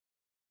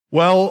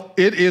Well,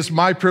 it is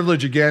my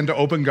privilege again to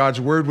open God's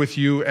Word with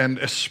you, and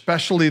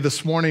especially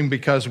this morning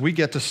because we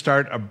get to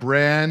start a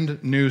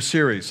brand new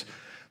series.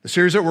 The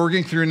series that we're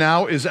working through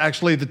now is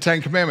actually the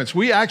Ten Commandments.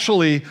 We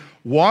actually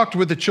walked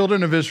with the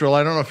children of Israel.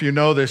 I don't know if you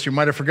know this. You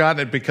might have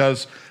forgotten it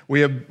because we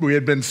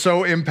had been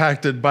so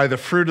impacted by the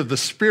Fruit of the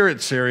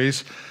Spirit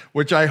series,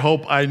 which I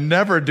hope I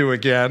never do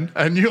again.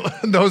 And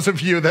those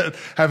of you that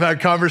have had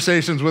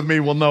conversations with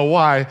me will know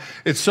why.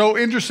 It's so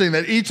interesting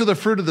that each of the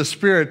fruit of the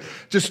Spirit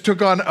just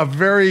took on a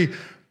very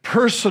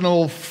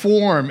personal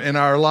form in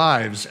our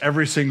lives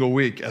every single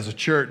week as a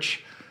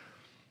church.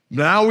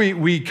 Now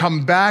we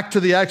come back to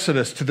the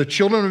Exodus, to the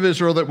children of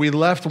Israel that we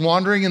left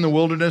wandering in the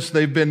wilderness.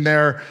 They've been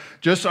there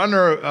just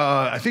under,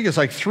 I think it's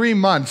like 3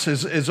 months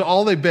is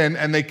all they've been.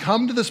 And they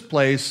come to this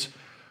place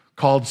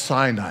called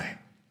Sinai.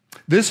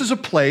 This is a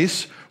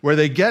place where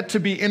they get to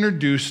be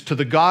introduced to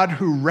the God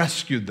who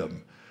rescued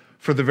them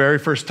for the very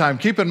first time.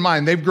 Keep in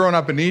mind, they've grown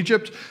up in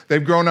Egypt.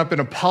 They've grown up in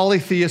a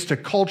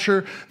polytheistic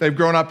culture. They've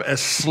grown up as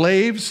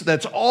slaves.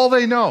 That's all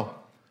they know.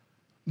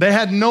 They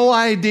had no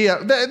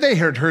idea. They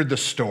had heard the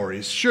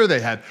stories. Sure, they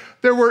had.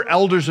 There were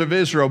elders of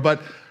Israel,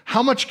 but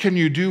how much can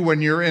you do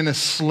when you're in a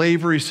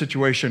slavery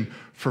situation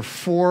for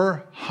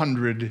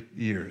 400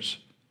 years?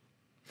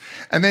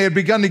 And they had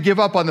begun to give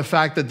up on the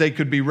fact that they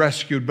could be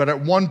rescued. But at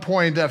one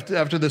point,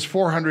 after this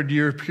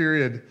 400-year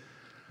period,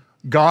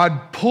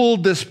 God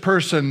pulled this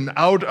person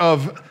out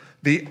of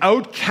the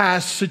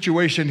outcast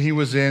situation he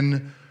was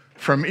in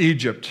from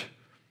Egypt,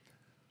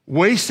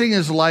 wasting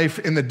his life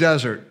in the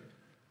desert.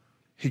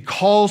 He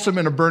calls him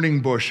in a burning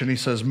bush and he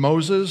says,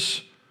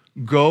 "Moses,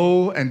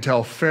 go and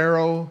tell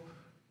Pharaoh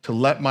to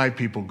let my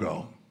people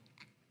go."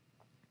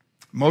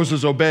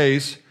 Moses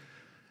obeys.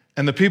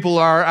 And the people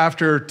are,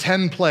 after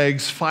 10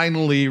 plagues,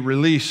 finally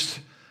released.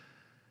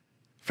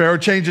 Pharaoh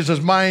changes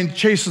his mind,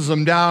 chases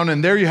them down,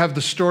 and there you have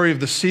the story of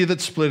the sea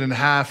that split in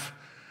half.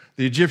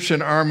 The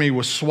Egyptian army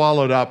was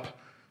swallowed up,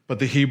 but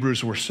the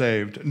Hebrews were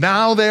saved.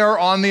 Now they are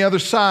on the other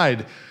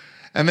side,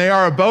 and they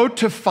are about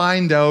to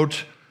find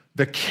out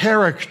the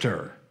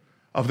character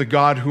of the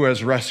God who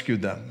has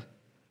rescued them.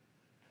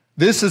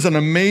 This is an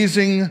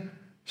amazing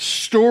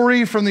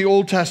story from the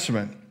Old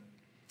Testament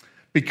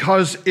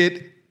because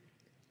it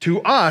to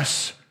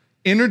us,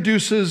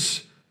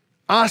 introduces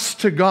us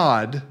to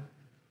God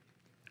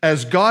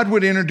as God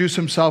would introduce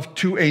himself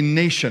to a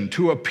nation,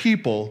 to a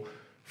people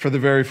for the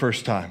very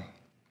first time.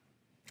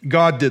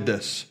 God did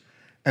this,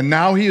 and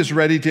now he is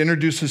ready to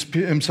introduce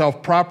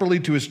himself properly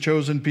to his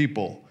chosen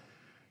people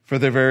for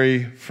the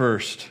very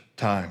first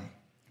time.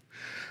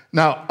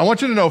 Now, I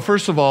want you to know,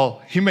 first of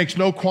all, he makes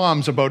no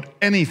qualms about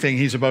anything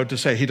he's about to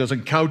say. He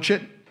doesn't couch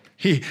it.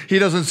 He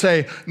doesn't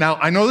say, "Now,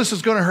 I know this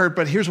is going to hurt,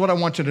 but here's what I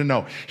want you to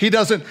know." He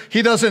doesn't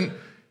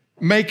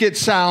make it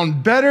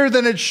sound better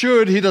than it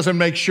should. He doesn't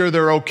make sure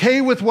they're okay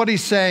with what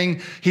he's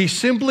saying. He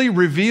simply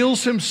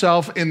reveals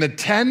himself in the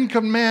 10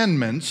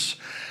 Commandments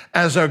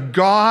as a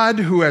God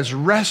who has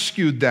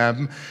rescued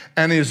them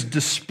and is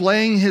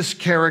displaying his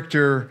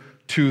character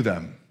to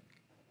them.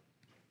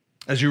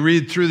 As you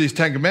read through these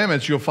 10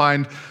 Commandments, you'll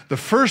find the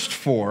first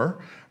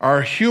 4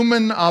 are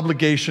human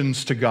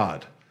obligations to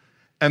God.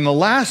 And the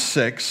last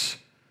 6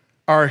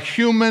 are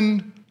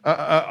human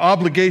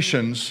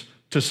obligations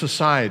to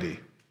society.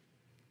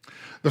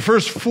 The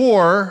first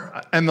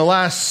 4 and the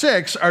last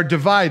 6 are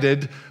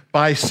divided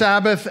by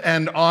Sabbath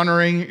and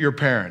honoring your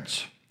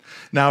parents.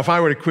 Now, if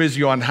I were to quiz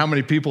you on how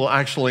many people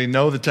actually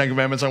know the Ten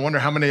Commandments, I wonder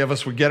how many of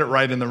us would get it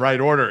right in the right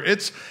order.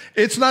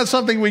 It's not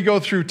something we go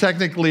through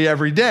technically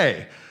every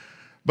day.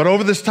 But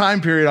over this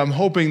time period, I'm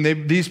hoping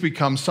these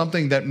become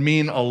something that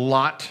mean a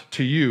lot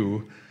to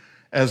you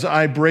as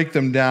I break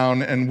them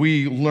down and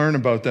we learn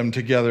about them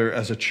together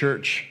as a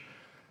church.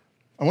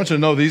 I want you to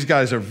know these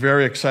guys are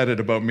very excited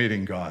about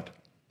meeting God.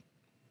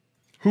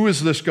 Who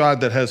is this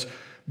God that has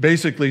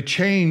basically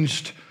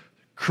changed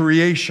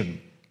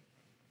creation,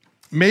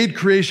 made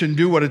creation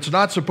do what it's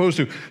not supposed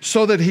to,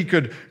 so that he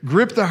could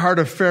grip the heart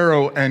of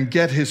Pharaoh and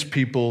get his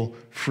people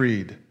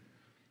freed?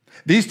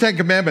 These 10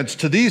 Commandments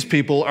to these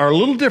people are a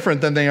little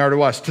different than they are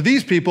to us. To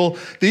these people,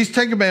 these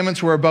 10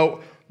 Commandments were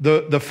about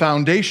the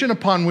foundation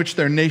upon which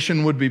their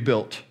nation would be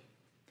built.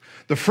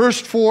 The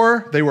first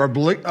 4, they were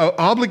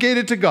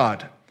obligated to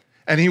God,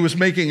 and he was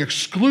making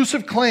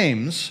exclusive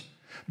claims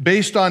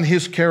based on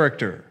his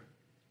character.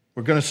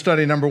 We're going to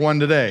study number 1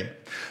 today.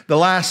 The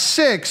last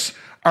 6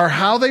 are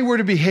how they were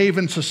to behave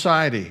in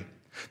society.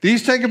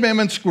 These 10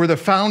 Commandments were the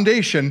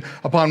foundation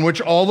upon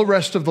which all the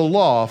rest of the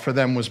law for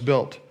them was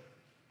built.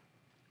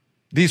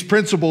 These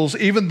principles,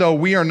 even though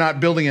we are not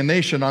building a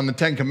nation on the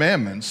 10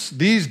 Commandments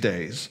these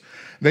days,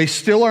 they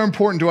still are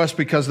important to us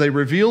because they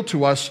reveal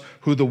to us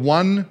who the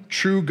one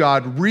true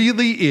God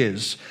really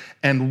is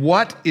and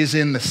what is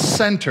in the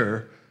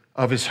center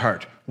of his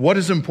heart. What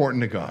is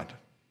important to God?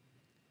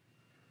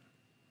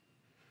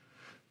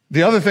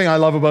 The other thing I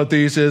love about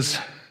these is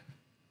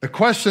the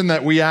question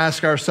that we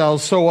ask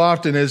ourselves so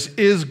often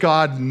is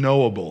God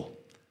knowable?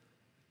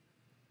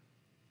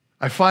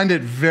 I find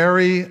it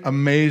very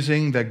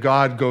amazing that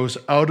God goes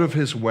out of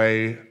his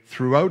way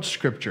throughout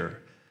Scripture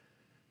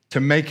to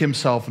make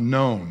himself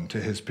known to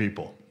his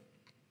people.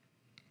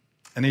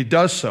 And he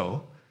does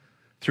so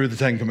through the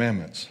Ten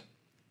Commandments.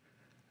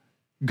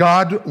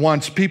 God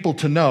wants people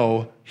to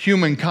know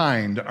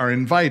humankind are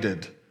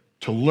invited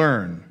to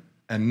learn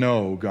and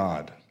know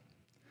God.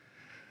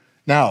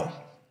 Now,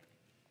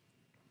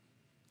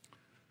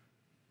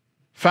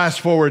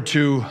 fast forward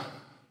to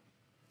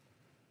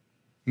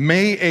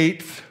May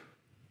 8th,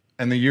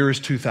 and the year is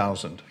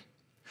 2000.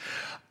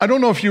 I don't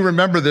know if you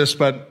remember this,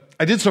 but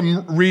I did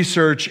some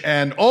research,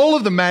 and all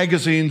of the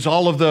magazines,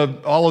 all of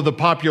the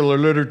popular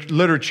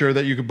literature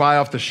that you could buy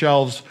off the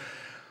shelves,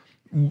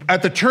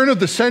 at the turn of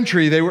the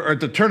century,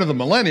 at the turn of the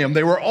millennium,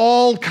 they were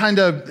all kind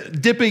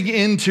of dipping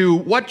into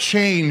what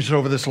changed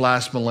over this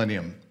last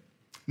millennium.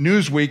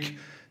 Newsweek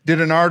did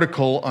an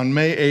article on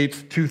May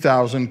 8th,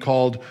 2000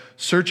 called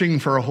Searching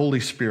for a Holy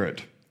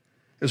Spirit.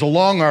 It's a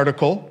long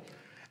article,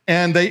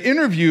 and they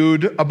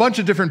interviewed a bunch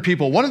of different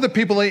people. One of the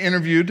people they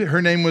interviewed,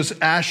 her name was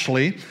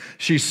Ashley.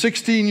 She's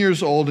 16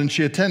 years old, and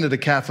she attended a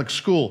Catholic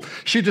school.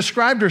 She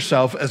described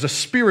herself as a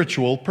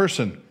spiritual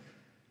person.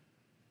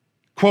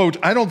 Quote,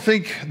 "I don't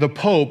think the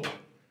Pope,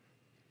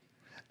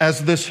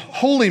 as this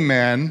holy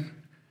man,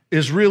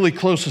 is really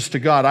closest to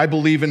God. I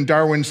believe in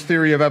Darwin's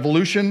theory of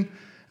evolution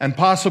and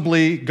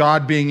possibly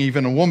God being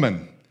even a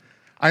woman.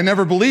 I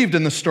never believed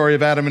in the story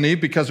of Adam and Eve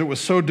because it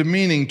was so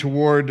demeaning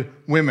toward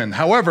women.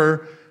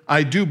 However,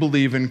 I do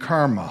believe in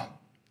karma."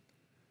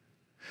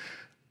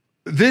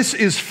 This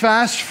is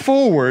fast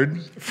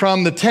forward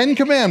from the Ten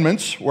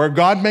Commandments, where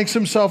God makes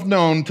himself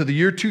known, to the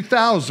year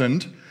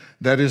 2000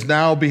 that is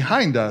now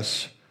behind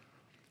us,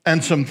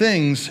 and some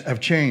things have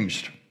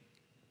changed.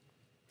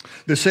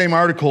 The same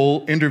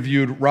article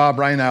interviewed Rob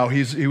Reinow.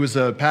 He was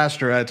a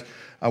pastor at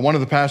one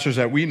of the pastors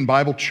at Wheaton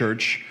Bible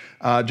Church,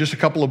 just a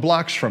couple of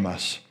blocks from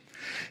us.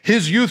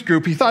 His youth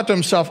group, he thought to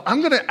himself, I'm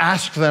going to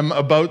ask them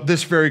about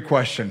this very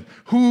question.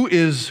 Who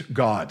is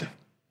God?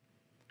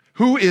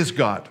 Who is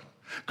God?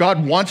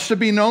 God wants to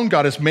be known.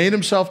 God has made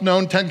himself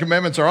known. 10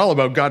 Commandments are all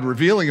about God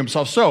revealing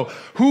himself. So,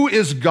 who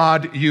is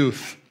God,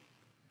 youth?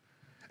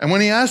 And when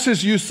he asked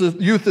his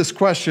youth this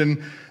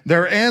question,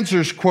 their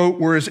answers, quote,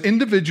 were as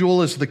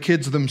individual as the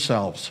kids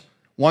themselves.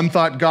 One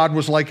thought God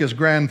was like his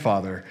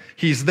grandfather.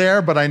 He's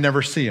there, but I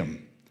never see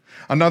him.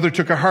 Another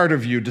took a harder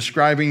view,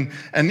 describing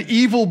an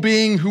evil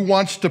being who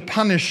wants to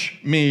punish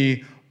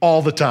me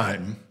all the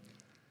time.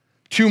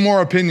 2 more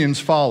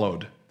opinions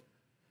followed.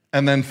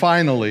 And then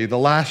finally, the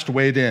last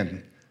weighed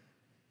in.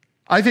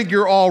 I think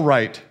you're all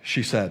right,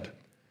 she said,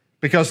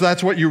 because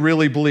that's what you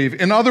really believe.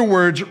 In other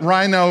words,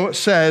 Reinow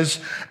says,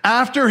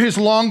 after his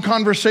long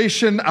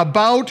conversation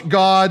about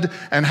God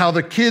and how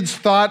the kids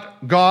thought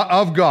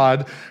of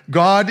God,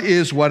 God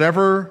is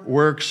whatever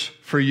works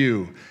for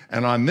you.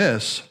 And on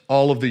this,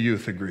 all of the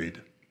youth agreed.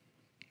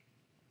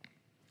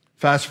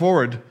 Fast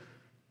forward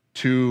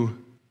to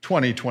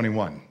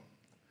 2021.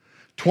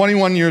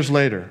 21 years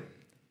later,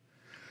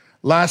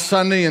 last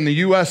Sunday in the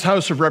U.S.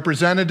 House of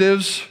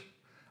Representatives,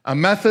 a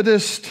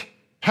Methodist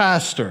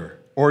pastor,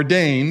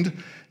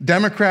 ordained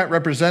Democrat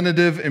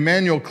Representative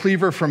Emanuel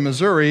Cleaver from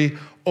Missouri,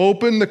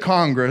 opened the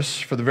Congress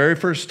for the very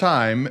first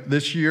time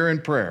this year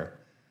in prayer.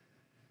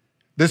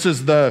 This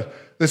is the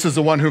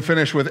one who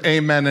finished with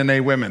amen and a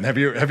women. Have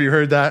you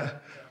heard that?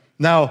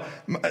 Now,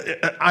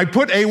 I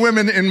put a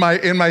women in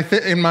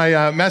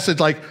my message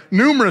like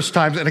numerous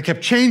times, and it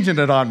kept changing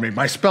it on me.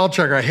 My spell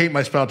checker, I hate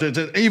my spell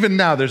checker. Even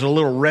now, there's a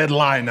little red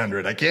line under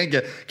it. I can't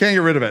get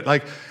rid of it.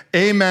 Like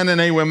amen and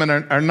a women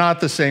are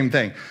not the same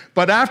thing.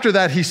 But after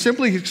that, he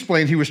simply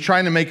explained he was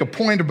trying to make a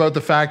point about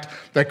the fact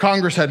that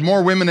Congress had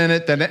more women in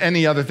it than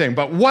any other thing.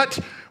 But what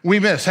we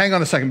miss, hang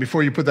on a second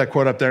before you put that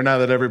quote up there now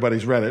that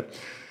everybody's read it.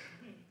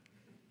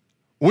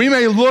 We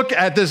may look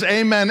at this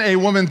amen, a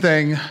woman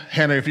thing.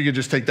 Hannah, if you could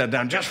just take that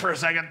down just for a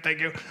second. Thank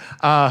you.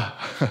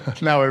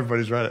 Now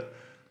everybody's read it.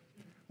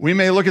 We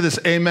may look at this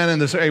amen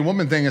and this a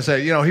woman thing and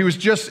say, he was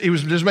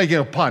just making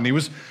a pun. He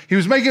was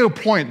making a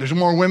point. There's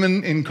more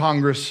women in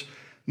Congress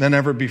than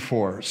ever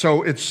before.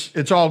 So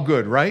it's all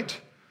good, right?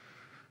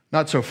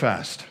 Not so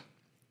fast.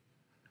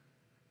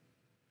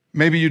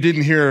 Maybe you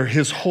didn't hear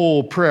his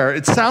whole prayer.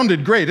 It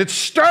sounded great. It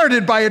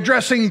started by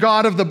addressing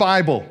God of the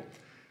Bible.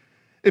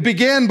 It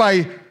began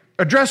by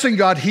addressing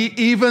God. He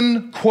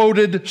even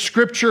quoted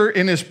scripture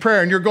in his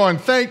prayer. And you're going,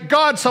 thank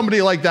God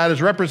somebody like that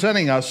is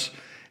representing us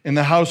in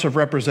the House of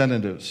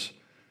Representatives.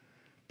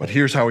 But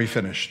here's how he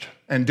finished.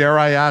 And dare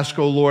I ask,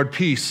 O Lord,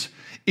 peace,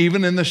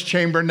 even in this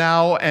chamber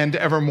now and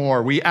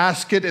evermore. We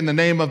ask it in the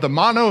name of the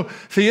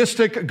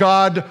monotheistic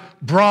God,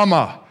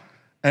 Brahma,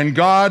 and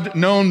God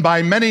known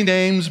by many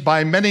names,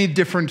 by many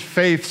different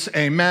faiths,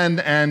 amen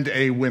and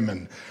a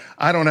women.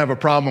 I don't have a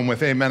problem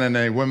with amen and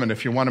a women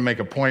if you want to make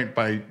a point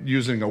by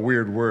using a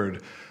weird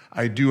word.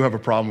 I do have a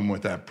problem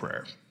with that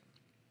prayer.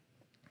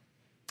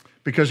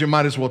 Because you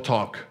might as well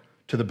talk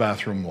to the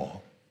bathroom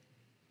wall.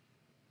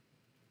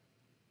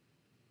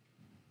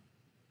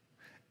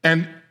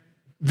 And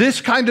this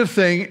kind of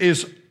thing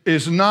is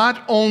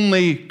not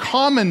only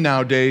common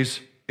nowadays,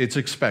 it's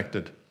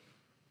expected.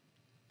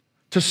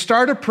 To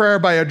start a prayer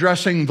by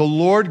addressing the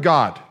Lord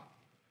God,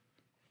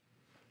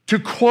 to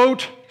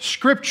quote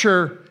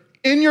scripture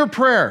in your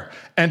prayer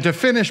and to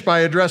finish by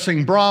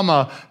addressing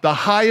Brahma, the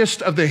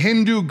highest of the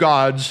Hindu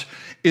gods,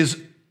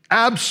 is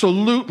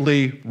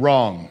absolutely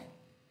wrong.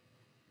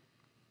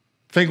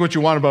 Think what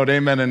you want about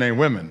amen and a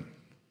women.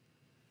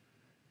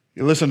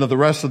 You listen to the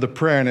rest of the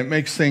prayer and it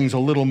makes things a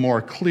little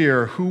more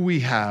clear who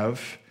we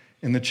have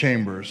in the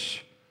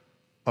chambers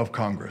of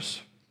Congress.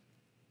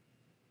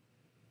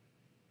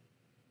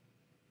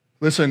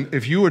 Listen,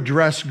 if you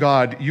address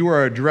God, you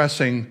are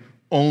addressing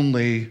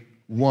only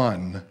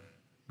one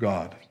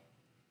God.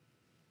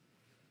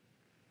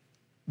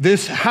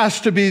 This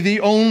has to be the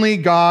only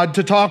God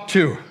to talk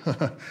to.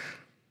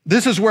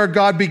 This is where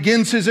God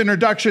begins his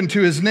introduction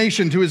to his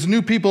nation, to his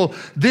new people.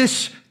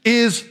 This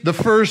is the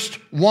first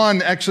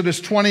one.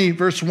 Exodus 20,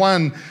 verse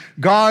 1.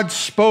 God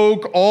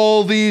spoke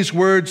all these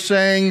words,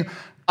 saying,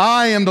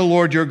 I am the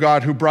Lord your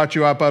God who brought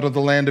you up out of the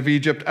land of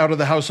Egypt, out of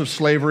the house of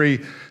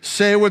slavery.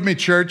 Say it with me,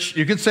 church.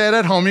 You can say it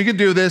at home. You can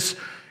do this.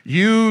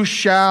 You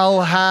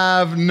shall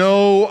have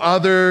no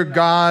other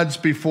gods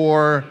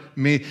before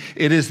me.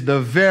 It is the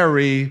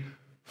very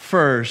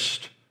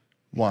first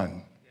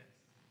one.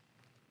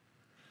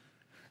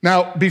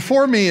 Now,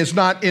 before me is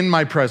not in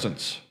my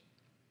presence.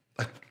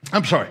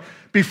 I'm sorry.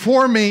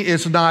 Before me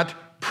is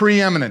not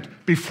preeminent.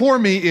 Before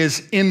me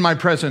is in my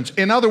presence.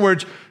 In other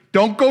words,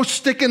 don't go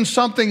sticking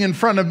something in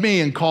front of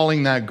me and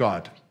calling that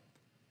God.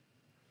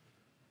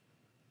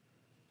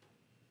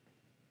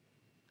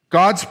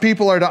 God's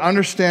people are to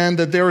understand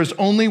that there is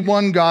only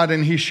one God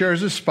and he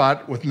shares his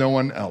spot with no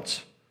one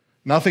else.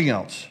 Nothing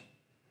else.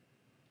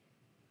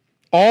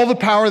 All the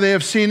power they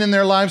have seen in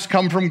their lives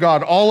come from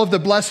God. All of the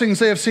blessings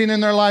they have seen in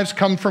their lives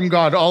come from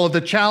God. All of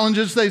the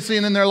challenges they've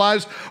seen in their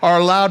lives are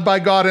allowed by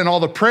God, and all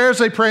the prayers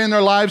they pray in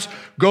their lives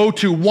go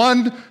to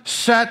one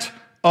set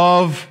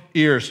of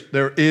ears.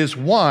 There is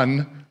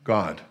one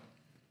God.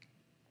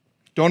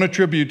 Don't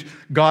attribute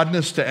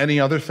godness to any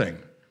other thing.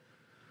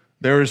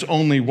 There is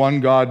only one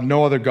God,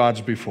 no other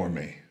gods before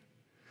me.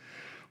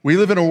 We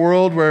live in a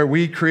world where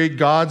we create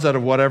gods out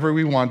of whatever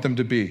we want them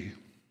to be.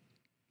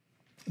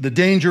 The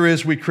danger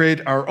is we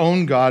create our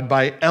own God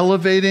by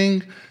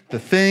elevating the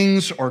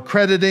things or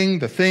crediting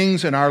the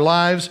things in our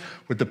lives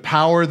with the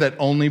power that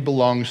only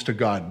belongs to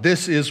God.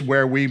 This is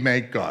where we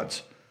make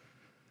gods.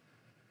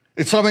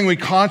 It's something we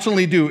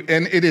constantly do,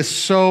 and it is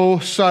so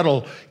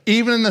subtle.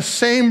 Even in the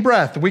same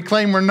breath, we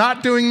claim we're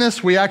not doing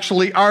this, we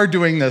actually are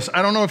doing this.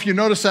 I don't know if you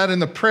noticed that in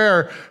the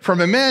prayer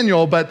from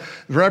Emmanuel, but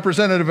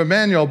Representative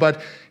Emmanuel,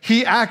 but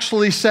he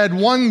actually said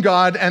one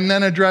God and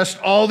then addressed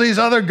all these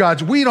other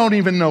gods. We don't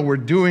even know we're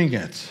doing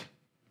it.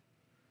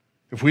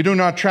 If we do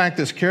not track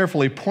this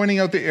carefully, pointing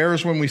out the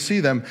errors when we see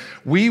them,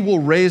 we will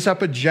raise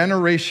up a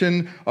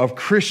generation of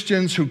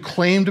Christians who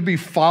claim to be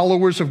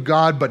followers of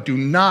God but do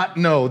not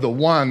know the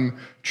one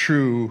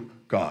true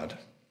God.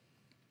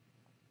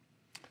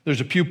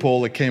 There's a Pew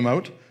poll that came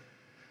out.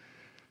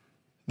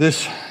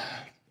 This,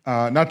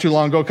 not too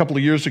long ago, a couple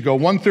of years ago,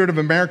 1/3 of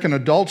American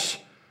adults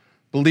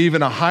believe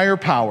in a higher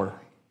power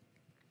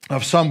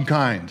of some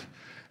kind.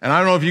 And I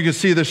don't know if you can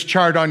see this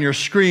chart on your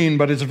screen,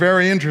 but it's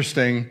very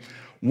interesting.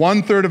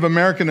 1/3 of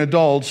American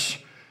adults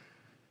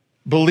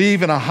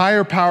believe in a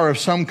higher power of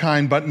some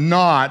kind, but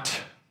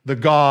not the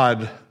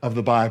God of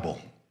the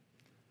Bible.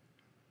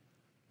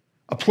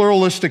 A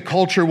pluralistic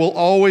culture will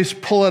always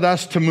pull at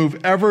us to move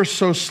ever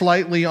so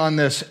slightly on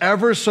this,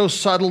 ever so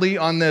subtly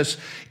on this.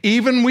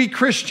 Even we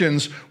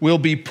Christians will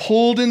be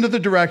pulled into the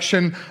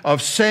direction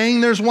of saying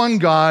there's one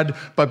God,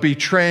 but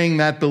betraying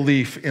that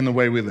belief in the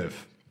way we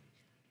live.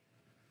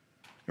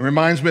 It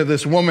reminds me of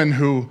this woman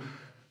who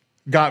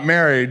got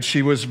married.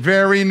 She was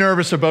very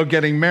nervous about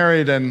getting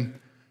married, and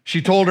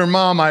she told her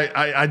mom,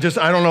 I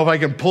don't know if I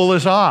can pull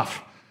this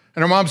off.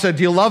 And her mom said,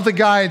 do you love the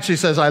guy? And she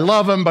says, I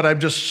love him, but I'm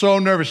just so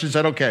nervous. She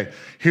said, okay,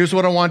 here's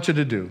what I want you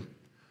to do.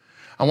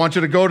 I want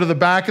you to go to the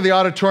back of the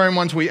auditorium.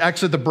 Once we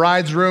exit the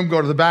bride's room,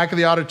 go to the back of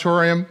the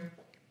auditorium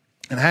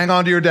and hang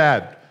on to your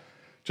dad.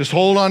 Just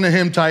hold on to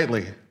him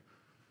tightly.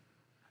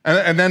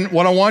 And then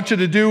what I want you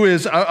to do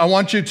is I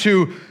want you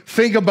to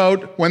think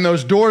about when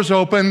those doors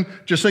open,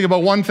 just think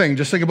about one thing.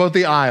 Just think about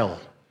the aisle.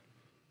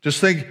 Just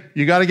think,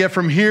 you got to get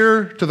from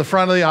here to the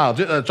front of the aisle.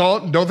 That's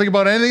all. Don't think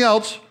about anything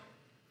else.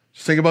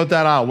 Just think about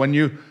that aisle. When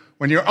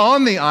you're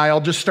on the aisle,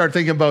 just start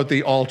thinking about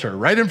the altar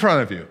right in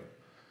front of you.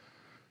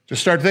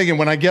 Just start thinking,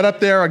 when I get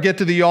up there, I'll get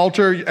to the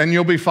altar and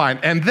you'll be fine.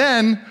 And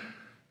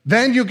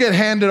then you get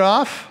handed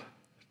off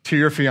to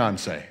your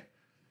fiance.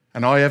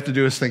 And all you have to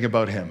do is think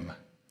about him.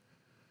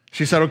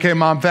 She said, okay,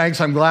 Mom,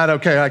 thanks. I'm glad.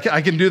 Okay,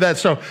 I can do that.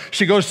 So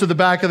she goes to the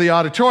back of the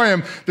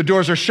auditorium. The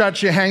doors are shut.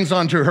 She hangs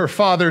onto her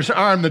father's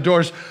arm. The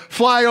doors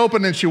fly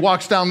open and she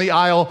walks down the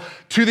aisle.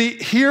 To the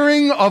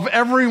hearing of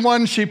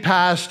everyone she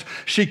passed,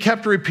 she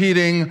kept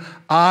repeating,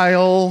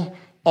 I'll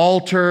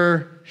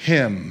alter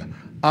him.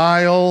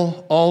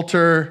 I'll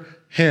alter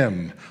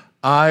him.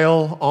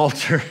 I'll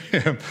alter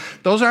him.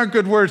 Those aren't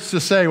good words to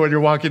say when you're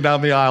walking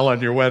down the aisle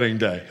on your wedding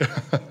day.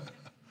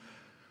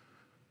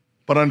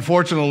 But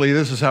unfortunately,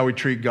 this is how we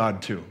treat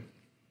God too.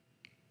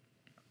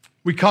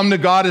 We come to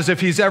God as if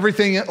he's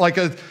everything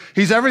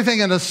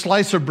in a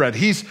slice of bread.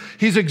 He's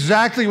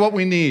exactly what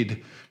we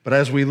need. But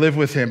as we live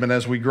with him and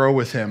as we grow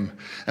with him,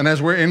 and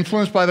as we're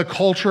influenced by the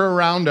culture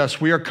around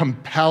us, we are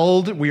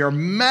compelled, we are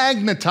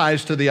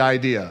magnetized to the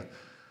idea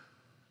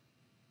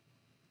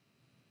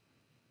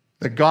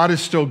that God is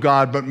still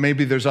God, but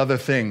maybe there's other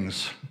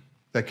things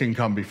that can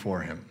come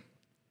before him.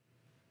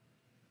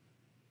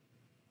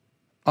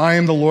 I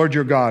am the Lord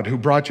your God who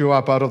brought you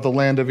up out of the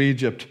land of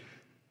Egypt,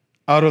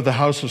 out of the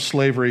house of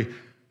slavery.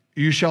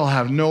 You shall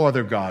have no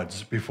other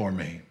gods before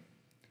me.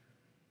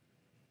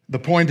 The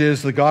point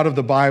is, the God of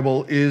the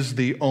Bible is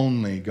the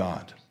only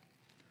God.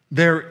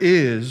 There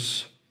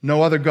is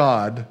no other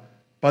God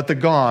but the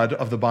God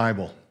of the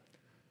Bible.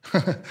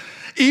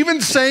 Even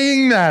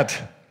saying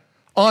that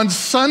on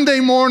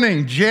Sunday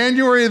morning,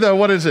 January the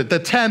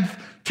 10th,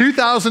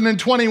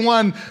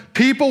 2021,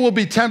 people will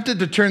be tempted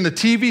to turn the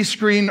TV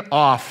screen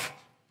off.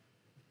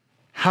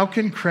 How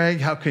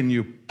can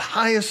you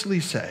piously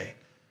say,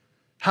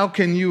 how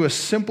can you, a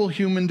simple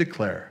human,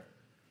 declare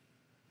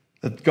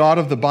that God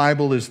of the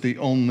Bible is the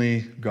only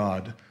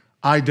God?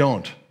 I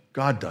don't.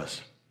 God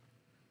does.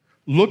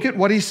 Look at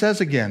what he says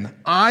again.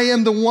 I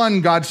am the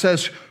one, God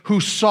says, who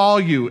saw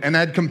you and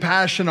had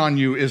compassion on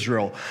you,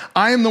 Israel.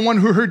 I am the one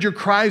who heard your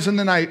cries in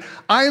the night.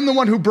 I am the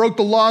one who broke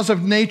the laws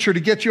of nature to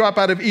get you up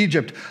out of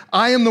Egypt.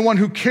 I am the one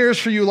who cares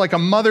for you like a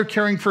mother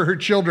caring for her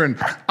children.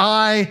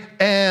 I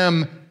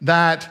am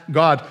that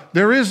God.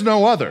 There is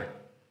no other.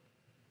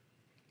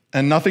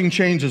 And nothing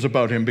changes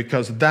about him,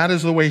 because that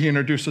is the way he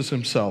introduces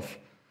himself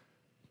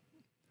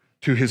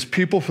to his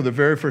people for the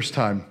very first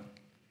time.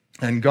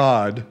 And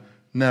God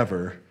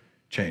never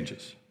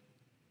changes.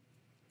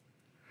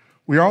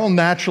 We are all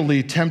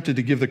naturally tempted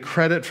to give the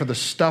credit for the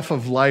stuff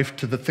of life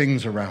to the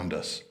things around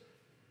us,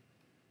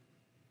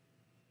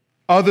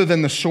 other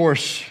than the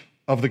source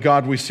of the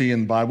God we see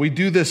in the Bible. We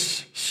do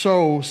this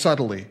so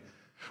subtly.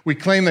 We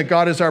claim that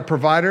God is our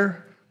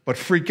provider, but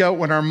freak out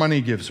when our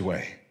money gives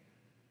way.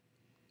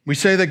 We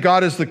say that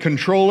God is the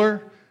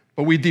controller,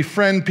 but we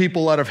defriend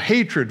people out of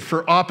hatred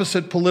for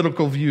opposite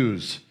political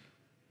views.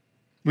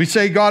 We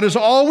say God is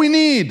all we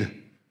need,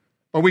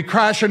 or we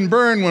crash and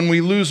burn when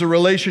we lose a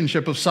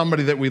relationship of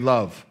somebody that we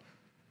love.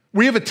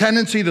 We have a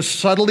tendency to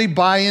subtly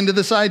buy into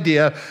this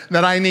idea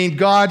that I need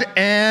God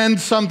and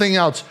something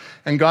else.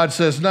 And God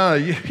says, no,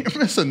 you're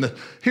missing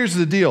here's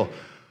the deal.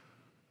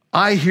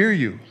 I hear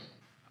you.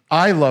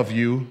 I love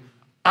you.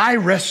 I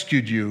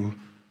rescued you.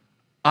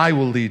 I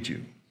will lead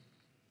you.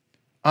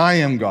 I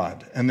am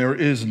God, and there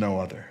is no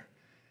other.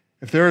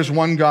 If there is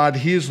one God,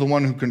 he is the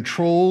one who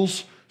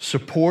controls,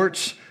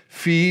 supports,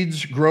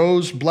 feeds,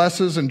 grows,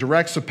 blesses, and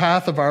directs the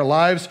path of our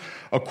lives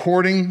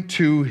according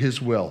to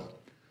his will.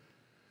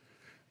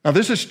 Now,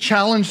 this is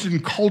challenged in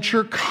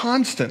culture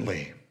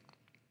constantly.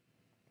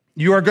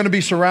 You are going to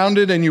be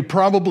surrounded, and you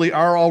probably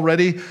are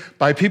already,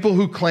 by people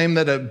who claim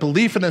that a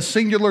belief in a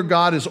singular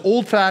God is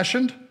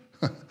old-fashioned,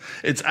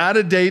 it's out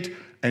of date,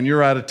 and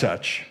you're out of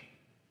touch.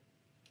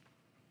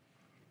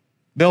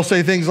 They'll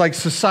say things like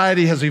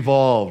society has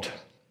evolved.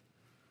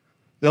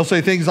 They'll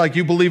say things like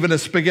you believe in a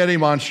spaghetti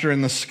monster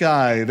in the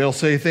sky. They'll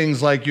say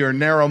things like you're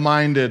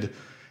narrow-minded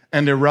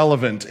and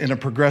irrelevant in a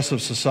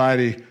progressive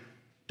society.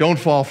 Don't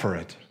fall for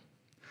it.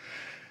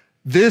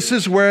 This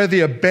is where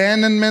the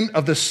abandonment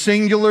of the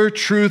singular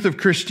truth of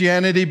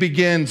Christianity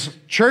begins.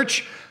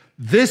 Church,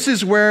 this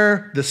is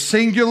where the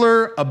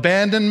singular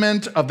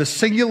abandonment of the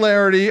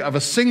singularity of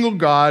a single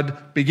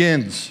God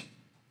begins.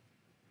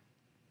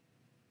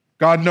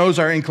 God knows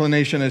our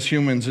inclination as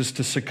humans is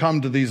to succumb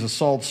to these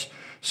assaults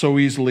so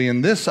easily.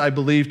 And this, I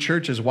believe,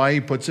 church, is why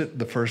he puts it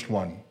the first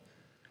one.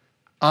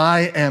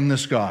 I am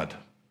this God.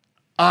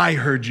 I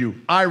heard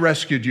you. I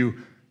rescued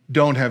you.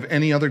 Don't have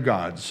any other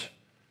gods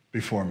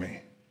before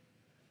me.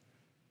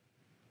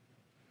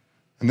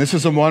 And this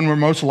is the one we're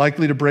most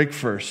likely to break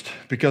first,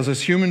 because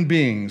as human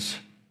beings,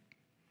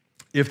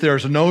 if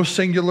there's no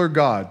singular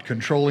God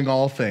controlling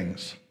all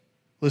things,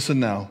 listen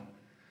now,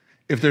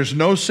 if there's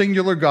no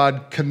singular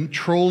God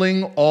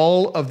controlling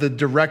all of the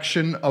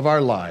direction of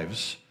our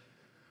lives,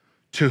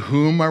 to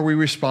whom are we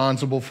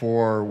responsible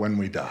for when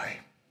we die?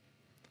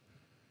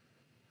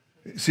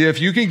 See, if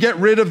you can get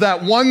rid of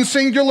that one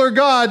singular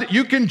God,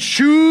 you can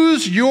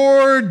choose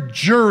your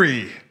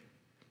jury.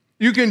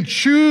 You can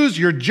choose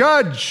your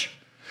judge.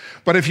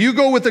 But if you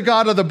go with the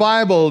God of the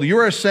Bible, you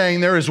are saying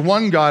there is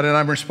one God and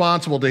I'm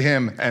responsible to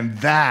him. And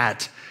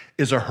that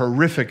is a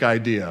horrific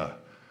idea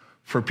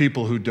for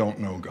people who don't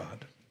know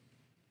God.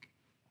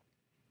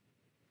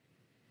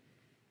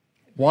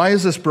 Why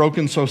is this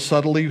broken so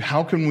subtly?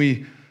 How can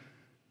we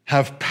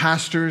have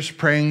pastors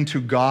praying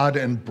to God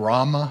and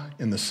Brahma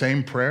in the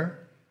same prayer?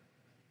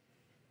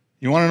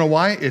 You want to know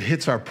why? It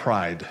hits our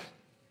pride.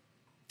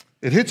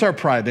 It hits our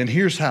pride, and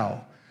here's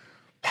how.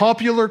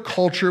 Popular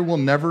culture will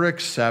never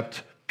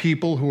accept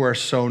people who are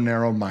so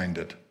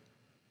narrow-minded.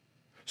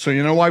 So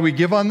you know why we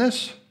give on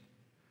this?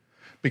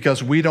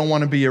 Because we don't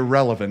want to be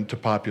irrelevant to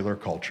popular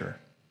culture.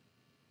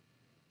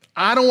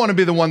 I don't want to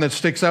be the one that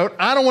sticks out.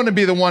 I don't want to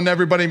be the one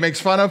everybody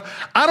makes fun of.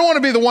 I don't want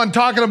to be the one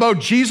talking about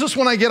Jesus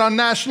when I get on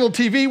national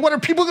TV. What are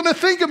people going to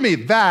think of me?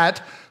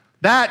 That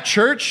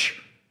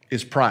church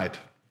is pride.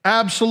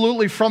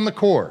 Absolutely from the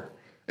core.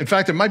 In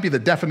fact, it might be the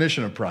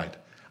definition of pride.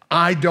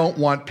 I don't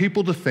want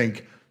people to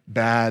think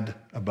bad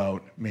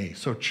about me.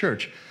 So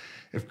church,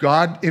 if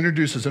God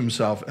introduces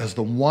himself as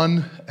the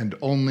one and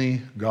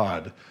only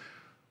God,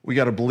 we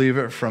got to believe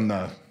it from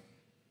the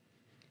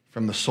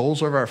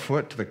soles of our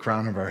foot to the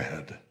crown of our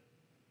head.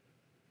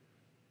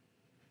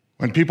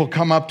 When people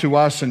come up to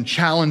us and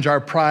challenge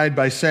our pride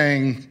by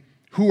saying,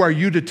 "Who are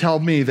you to tell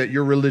me that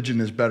your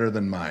religion is better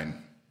than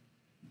mine?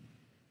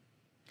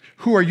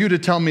 Who are you to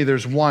tell me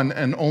there's one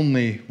and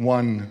only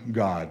one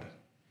God?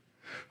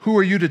 Who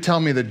are you to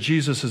tell me that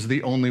Jesus is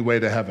the only way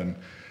to heaven?"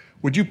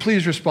 Would you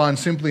please respond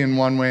simply in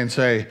one way and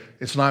say,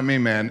 "It's not me,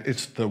 man.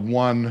 It's the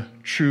one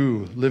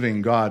true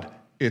living God.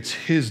 It's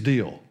his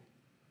deal.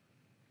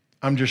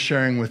 I'm just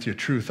sharing with you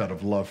truth out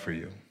of love for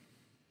you."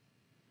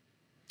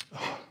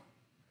 Oh.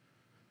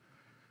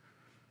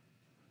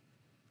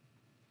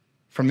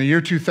 From the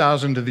year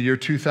 2000 to the year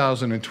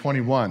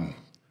 2021,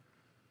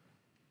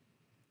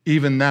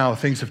 even now,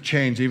 things have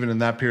changed even in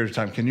that period of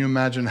time. Can you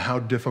imagine how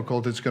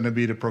difficult it's going to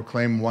be to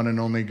proclaim one and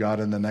only God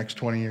in the next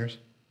 20 years?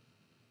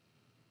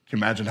 Can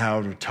you imagine how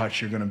out of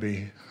touch you're going to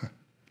be?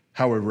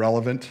 How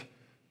irrelevant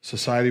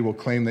society will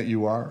claim that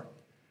you are?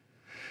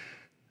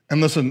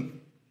 And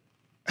listen,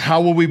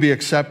 how will we be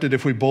accepted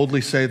if we boldly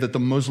say that the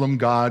Muslim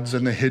gods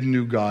and the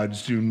Hindu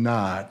gods do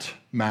not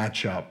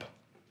match up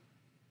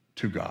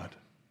to God?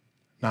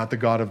 Not the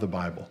God of the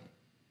Bible.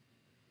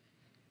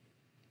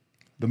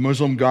 The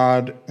Muslim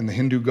God and the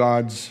Hindu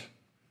gods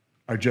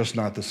are just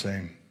not the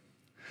same.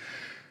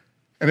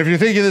 And if you're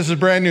thinking this is a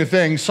brand new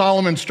thing,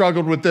 Solomon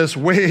struggled with this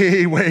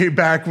way, way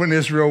back when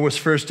Israel was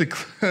first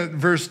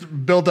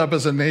built up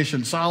as a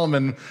nation.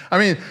 Solomon,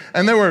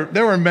 and there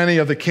were many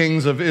of the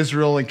kings of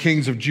Israel and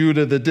kings of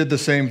Judah that did the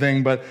same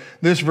thing, but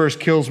this verse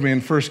kills me in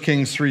 1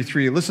 Kings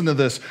 3:3. Listen to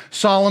this.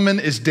 Solomon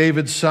is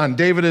David's son.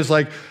 David is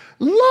like,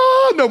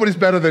 nobody's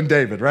better than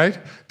David, right?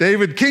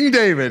 King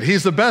David,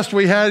 he's the best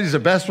we had, he's the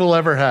best we'll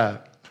ever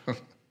have.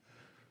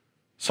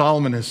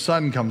 Solomon, his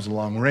son, comes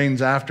along, reigns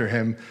after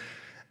him,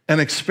 and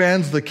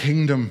expands the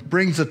kingdom,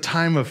 brings a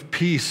time of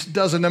peace,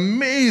 does an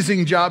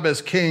amazing job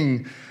as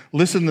king.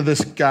 Listen to this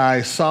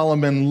guy.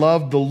 Solomon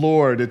loved the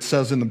Lord, it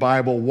says in the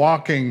Bible,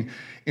 walking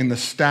in the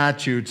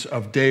statutes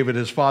of David,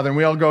 his father. And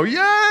we all go,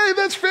 yay,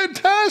 that's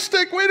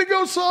fantastic. Way to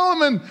go,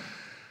 Solomon.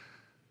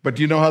 But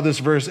do you know how this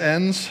verse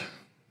ends?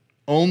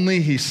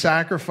 Only he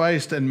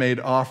sacrificed and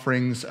made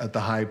offerings at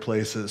the high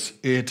places.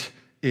 It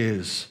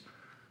is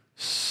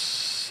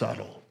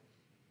subtle.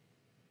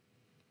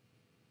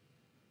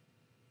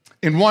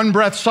 In one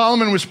breath,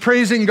 Solomon was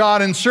praising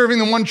God and serving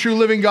the one true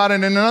living God,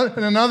 and in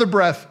another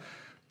breath,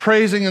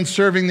 praising and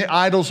serving the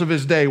idols of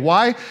his day.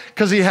 Why?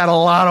 Because he had a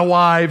lot of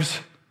wives,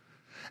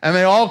 and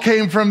they all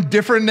came from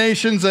different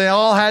nations. They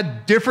all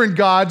had different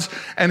gods,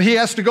 and he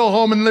has to go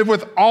home and live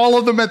with all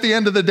of them at the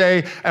end of the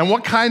day. And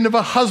what kind of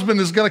a husband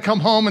is going to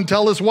come home and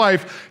tell his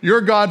wife, your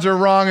gods are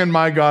wrong and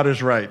my God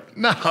is right?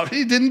 No,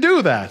 he didn't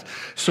do that.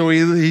 So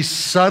he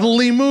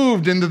subtly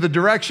moved into the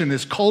direction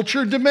his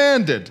culture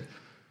demanded.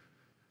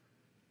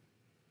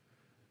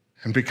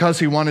 And because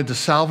he wanted to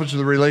salvage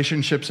the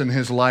relationships in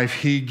his life,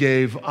 he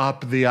gave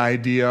up the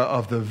idea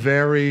of the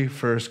very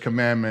first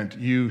commandment,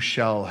 you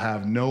shall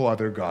have no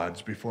other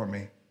gods before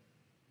me.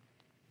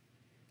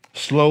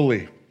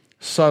 Slowly,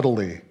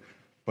 subtly,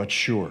 but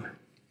sure.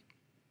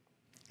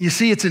 You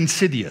see, it's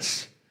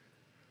insidious.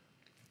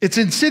 It's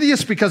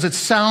insidious because it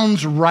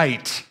sounds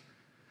right.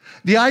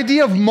 The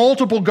idea of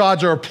multiple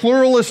gods or a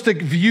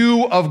pluralistic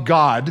view of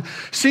God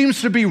seems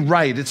to be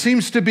right. It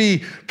seems to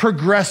be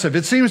progressive.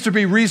 It seems to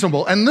be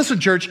reasonable. And listen,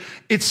 church,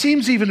 it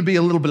seems even to be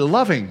a little bit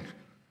loving.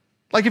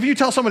 Like if you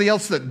tell somebody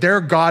else that their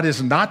God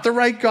is not the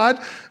right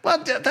God,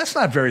 well, that's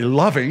not very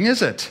loving,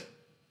 is it?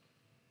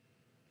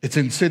 It's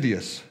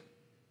insidious.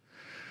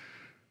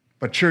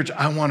 But church,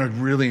 I want to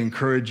really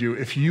encourage you.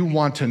 If you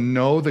want to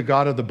know the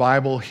God of the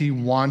Bible, he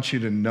wants you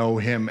to know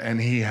him, and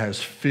he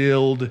has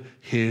filled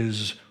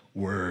his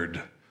word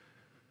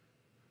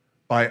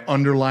by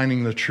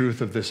underlining the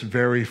truth of this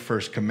very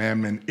first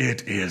commandment.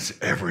 It is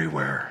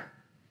everywhere.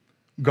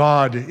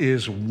 God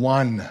is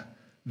one.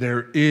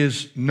 There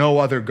is no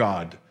other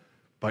God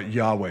but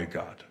Yahweh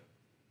God.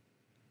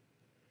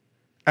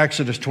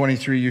 Exodus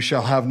 23, you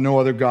shall have no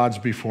other gods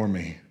before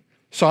me.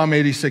 Psalm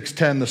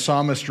 86:10, the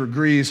psalmist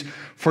agrees,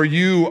 for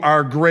you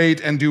are great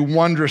and do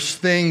wondrous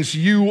things.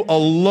 You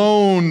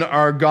alone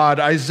are God.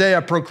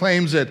 Isaiah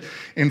proclaims it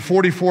in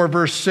 44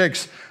 verse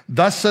 6.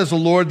 Thus says the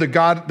Lord, the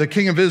God, the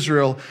King of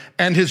Israel,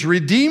 and his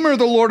Redeemer,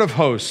 the Lord of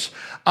hosts.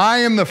 I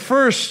am the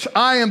first,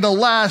 I am the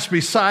last.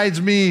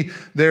 Besides me,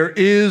 there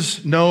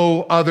is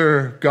no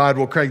other God.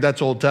 Well, Craig,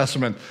 that's Old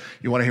Testament.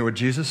 You want to hear what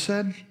Jesus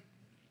said?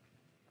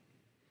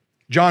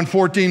 John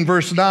 14,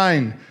 verse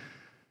 9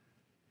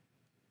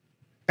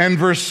 and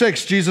verse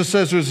 6, Jesus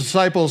says to his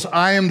disciples,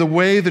 I am the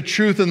way, the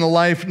truth, and the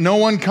life. No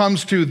one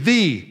comes to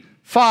the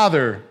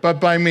Father, but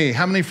by me.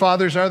 How many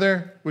fathers are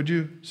there, would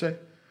you say?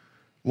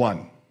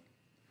 One.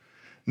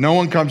 No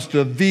one comes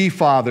to the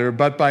Father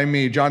but by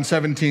me. John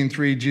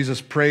 17:3,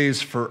 Jesus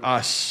prays for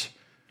us,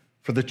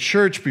 for the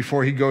church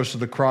before he goes to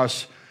the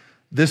cross.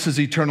 This is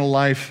eternal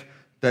life,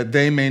 that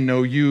they may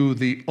know you,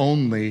 the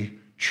only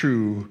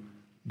true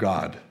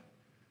God,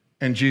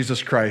 and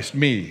Jesus Christ,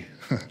 me,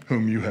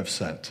 whom you have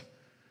sent.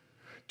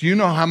 Do you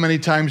know how many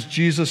times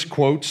Jesus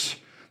quotes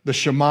the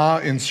Shema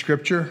in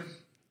Scripture?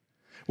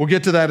 We'll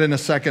get to that in a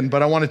second,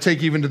 but I want to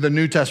take even to the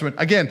New Testament.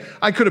 Again,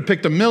 I could have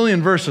picked a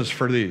million verses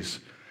for these.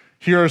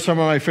 Here are some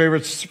of my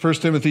favorites.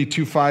 1 Timothy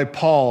 2:5,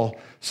 Paul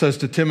says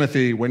to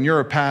Timothy, when you're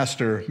a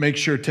pastor, make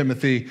sure,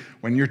 Timothy,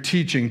 when you're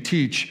teaching,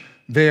 teach,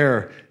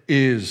 there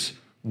is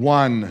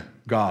one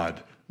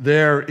God.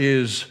 There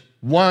is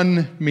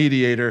one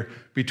mediator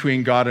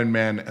between God and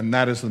man, and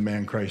that is the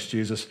man Christ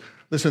Jesus.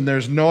 Listen,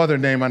 there's no other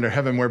name under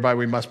heaven whereby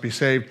we must be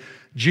saved.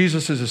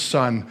 Jesus is his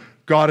son.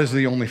 God is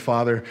the only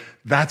Father.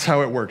 That's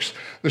how it works.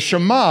 The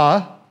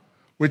Shema,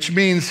 which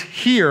means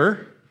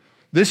hear,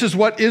 this is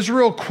what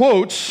Israel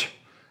quotes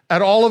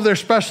at all of their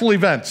special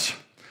events.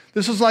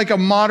 This is like a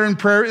modern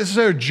prayer. This is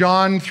a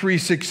John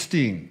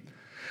 3:16.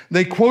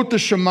 They quote the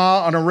Shema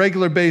on a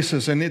regular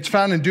basis, and it's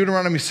found in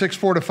Deuteronomy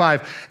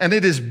 6:4-5, and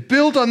it is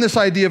built on this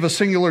idea of a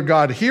singular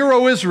God. Hear,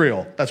 O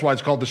Israel. That's why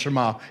it's called the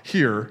Shema.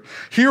 Hear.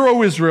 Hear,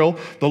 O Israel,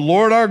 the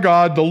Lord our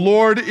God, the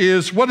Lord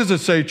is, what does it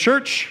say,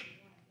 church?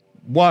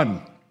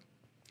 One.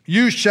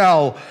 You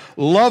shall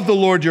love the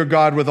Lord your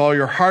God with all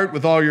your heart,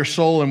 with all your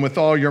soul, and with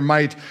all your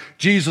might.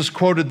 Jesus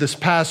quoted this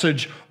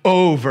passage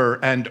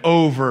over and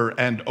over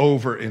and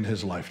over in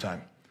his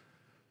lifetime.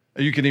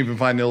 You can even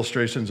find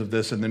illustrations of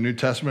this in the New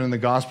Testament and the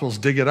Gospels.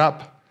 Dig it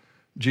up.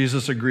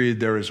 Jesus agreed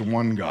there is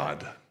one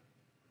God.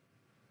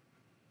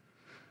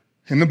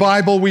 In the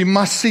Bible, we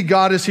must see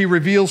God as he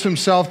reveals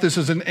himself. This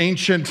is an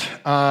ancient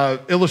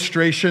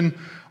illustration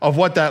of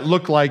what that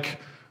looked like.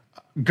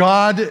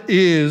 God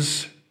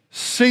is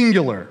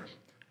singular,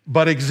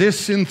 but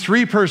exists in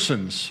three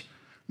persons.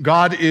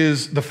 God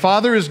is, the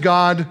Father is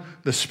God,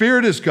 the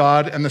Spirit is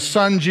God, and the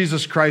Son,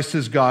 Jesus Christ,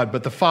 is God.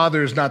 But the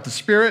Father is not the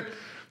Spirit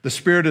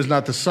is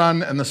not the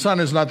Son, and the Son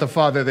is not the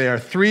Father. They are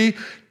three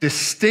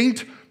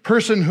distinct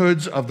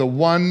personhoods of the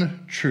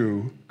one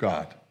true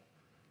God.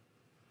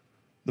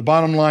 The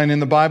bottom line, in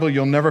the Bible,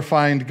 you'll never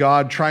find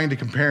God trying to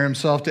compare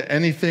himself to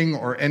anything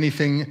or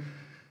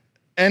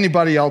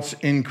anybody else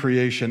in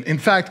creation. In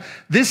fact,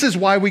 this is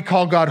why we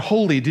call God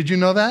holy. Did you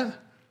know that?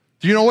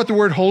 Do you know what the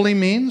word holy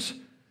means?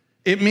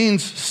 It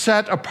means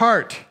set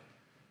apart.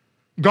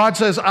 God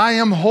says, I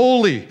am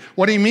holy.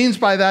 What he means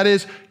by that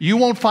is you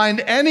won't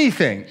find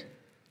anything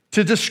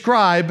to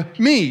describe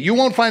me. You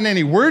won't find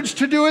any words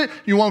to do it.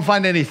 You won't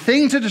find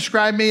anything to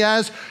describe me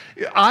as.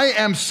 I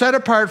am set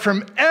apart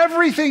from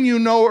everything you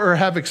know or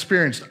have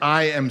experienced.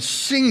 I am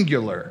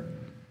singular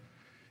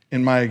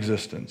in my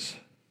existence.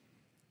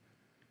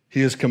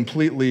 He is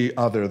completely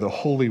other, the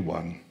Holy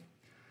One.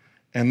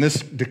 And this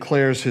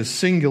declares his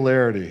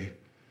singularity.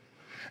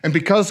 And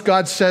because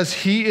God says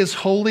he is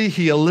holy,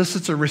 he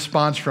elicits a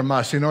response from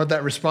us. You know what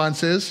that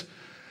response is?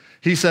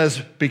 He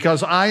says,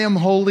 because I am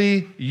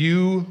holy,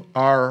 you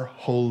are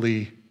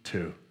holy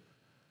too.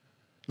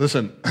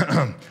 Listen,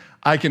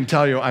 I can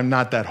tell you I'm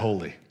not that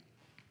holy.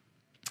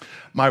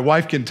 My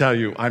wife can tell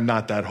you I'm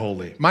not that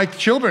holy. My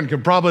children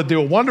can probably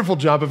do a wonderful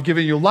job of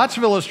giving you lots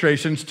of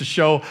illustrations to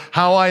show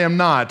how I am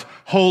not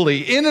holy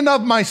in and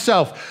of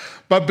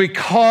myself. But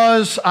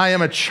because I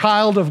am a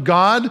child of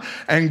God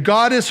and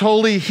God is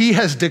holy, he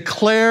has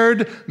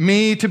declared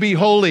me to be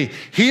holy.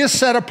 He is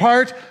set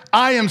apart.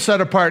 I am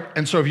set apart.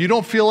 And so if you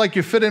don't feel like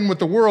you fit in with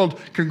the world,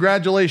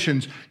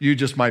 congratulations, you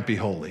just might be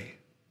holy.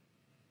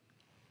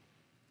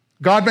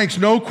 God makes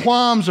no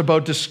qualms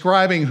about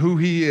describing who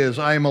he is.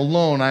 I am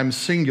alone. I am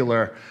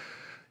singular.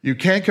 You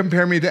can't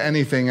compare me to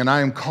anything. And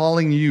I am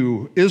calling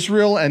you,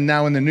 Israel, and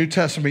now in the New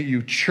Testament,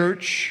 you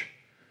church,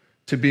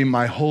 to be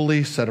my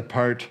holy, set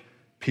apart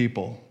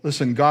people.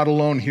 Listen, God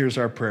alone hears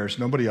our prayers.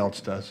 Nobody else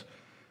does.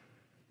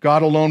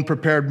 God alone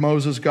prepared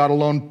Moses. God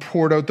alone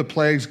poured out the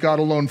plagues. God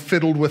alone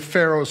fiddled with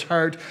Pharaoh's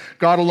heart.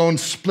 God alone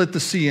split the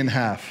sea in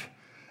half.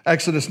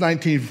 Exodus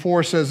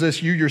 19:4 says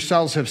this, you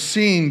yourselves have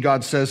seen,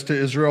 God says to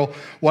Israel,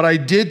 what I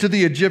did to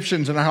the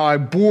Egyptians and how I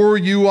bore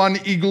you on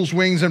eagle's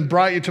wings and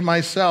brought you to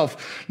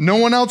myself. No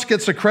one else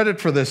gets the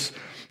credit for this.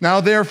 Now,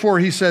 therefore,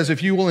 he says,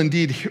 if you will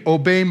indeed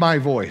obey my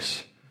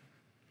voice,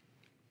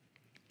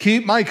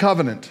 keep my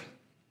covenant,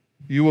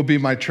 you will be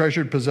my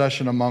treasured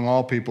possession among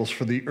all peoples,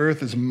 for the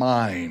earth is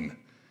mine,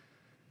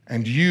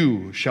 and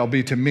you shall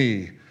be to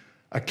me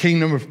a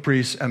kingdom of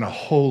priests and a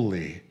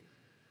holy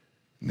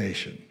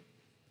nation.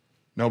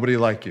 Nobody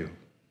like you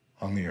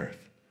on the earth.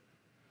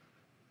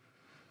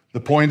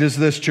 The point is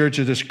this, church,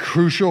 it is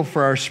crucial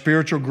for our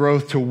spiritual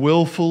growth to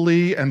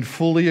willfully and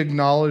fully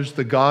acknowledge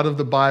the God of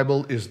the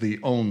Bible is the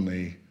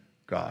only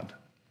God.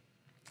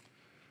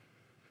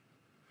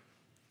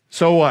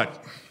 So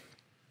what?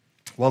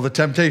 Well, the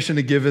temptation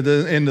to give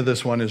into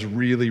this one is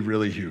really,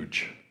 really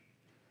huge.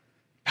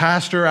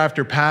 Pastor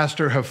after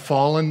pastor have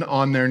fallen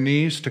on their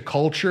knees to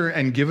culture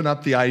and given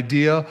up the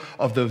idea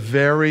of the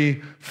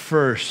very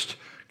first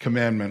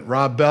commandment.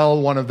 Rob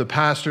Bell, one of the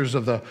pastors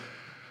of the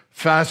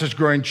fastest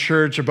growing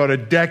church about a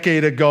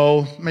decade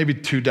ago, maybe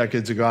 2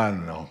 decades ago, I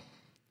don't know.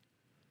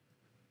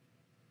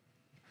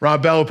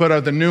 Rob Bell, who put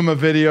out the Pneuma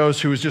videos,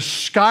 who was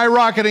just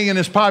skyrocketing in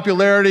his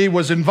popularity,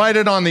 was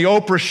invited on the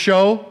Oprah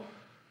show,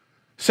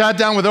 sat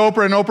down with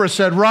Oprah, and Oprah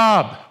said,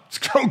 "Rob, it's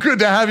so good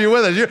to have you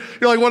with us.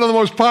 You're like one of the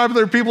most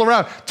popular people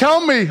around.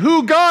 Tell me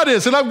who God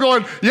is." And I'm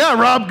going, "Yeah,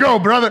 Rob, go,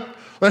 brother.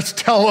 Let's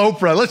tell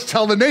Oprah. Let's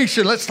tell the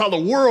nation. Let's tell the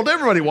world.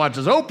 Everybody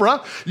watches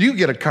Oprah. You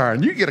get a car,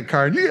 and you get a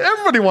car, and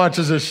everybody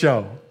watches this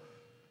show."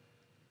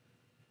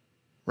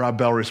 Rob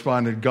Bell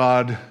responded,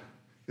 "God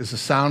is the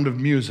sound of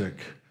music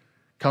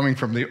coming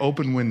from the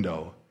open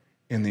window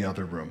in the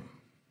other room."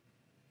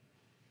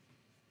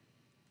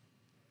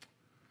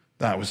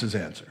 That was his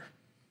answer.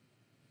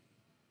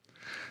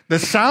 The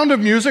sound of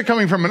music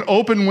coming from an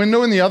open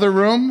window in the other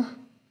room?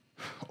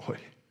 Boy.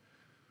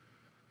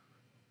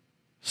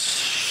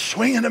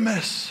 Swing and a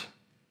miss.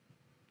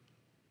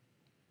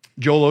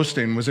 Joel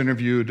Osteen was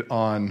interviewed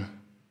on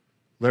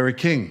Larry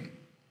King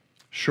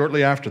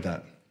shortly after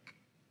that.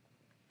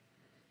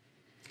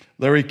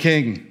 Larry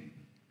King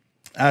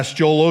asked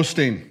Joel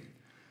Osteen,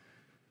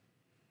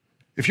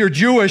 "If you're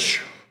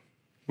Jewish,"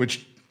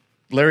 which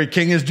Larry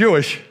King is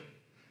Jewish,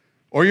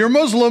 "or you're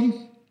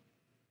Muslim,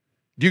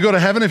 do you go to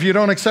heaven if you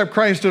don't accept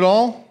Christ at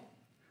all?"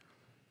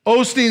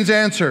 Osteen's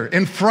answer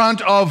in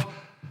front of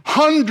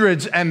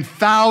hundreds and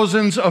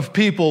thousands of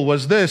people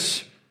was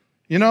this: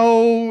 "You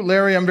know,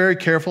 Larry, I'm very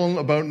careful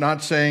about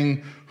not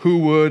saying who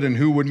would and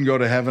who wouldn't go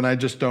to heaven. I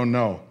just don't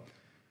know."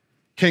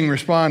 King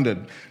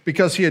responded,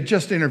 because he had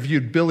just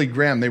interviewed Billy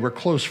Graham. They were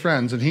close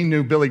friends, and he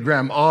knew Billy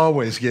Graham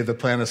always gave the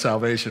plan of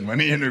salvation when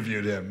he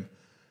interviewed him.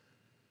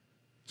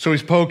 So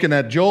he's poking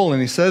at Joel,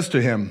 and he says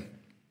to him,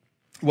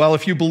 "Well,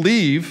 if you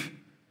believe,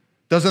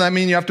 doesn't that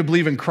mean you have to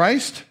believe in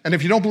Christ? And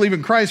if you don't believe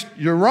in Christ,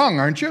 you're wrong,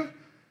 aren't you?"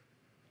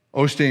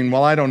 Osteen,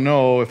 "Well, I don't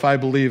know if I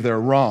believe they're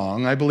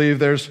wrong. I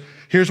believe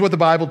here's what the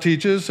Bible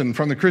teaches, and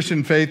from the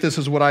Christian faith, this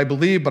is what I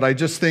believe, but I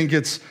just think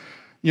it's,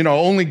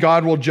 only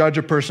God will judge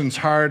a person's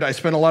heart. I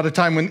spent a lot of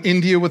time in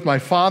India with my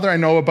father. I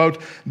know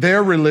about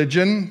their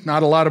religion,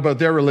 not a lot about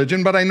their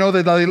religion, but I know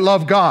that they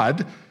love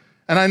God,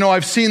 and I know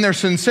I've seen their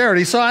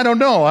sincerity, so I don't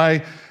know.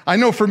 I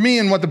know for me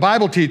and what the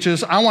Bible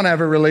teaches, I want to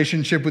have a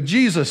relationship with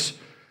Jesus."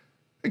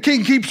 The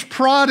king keeps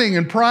prodding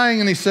and prying,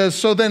 and he says,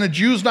 "So then a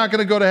Jew's not going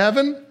to go to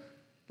heaven?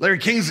 Larry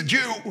King's a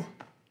Jew."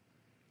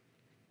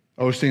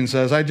 Osteen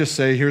says, "I just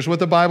say, here's what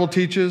the Bible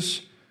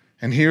teaches,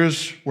 and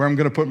here's where I'm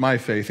going to put my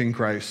faith in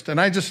Christ. And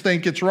I just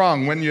think it's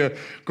wrong when you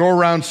go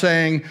around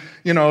saying,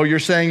 you're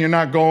saying you're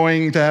not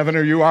going to heaven,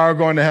 or you are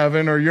going to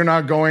heaven, or you're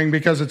not going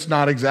because it's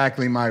not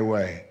exactly my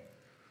way."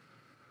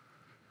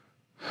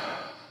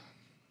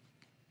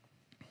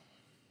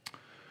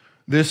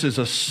 This is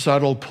a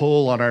subtle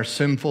pull on our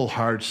sinful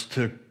hearts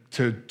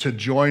to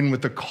join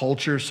with the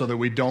culture so that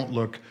we don't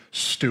look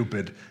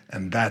stupid,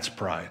 and that's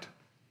pride.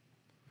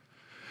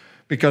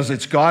 Because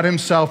it's God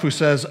himself who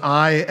says,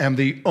 "I am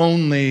the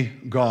only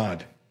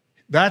God."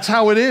 That's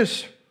how it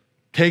is.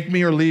 Take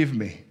me or leave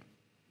me.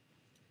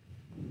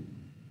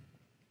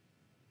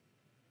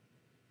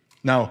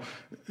 Now,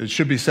 it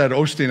should be said,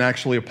 Osteen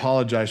actually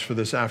apologized for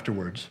this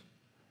afterwards,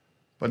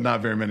 but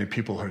not very many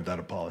people heard that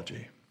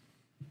apology.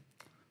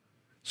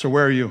 So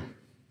where are you?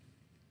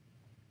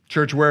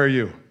 Church, where are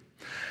you?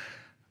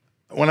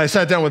 When I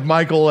sat down with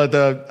Michael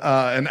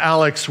and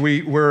Alex,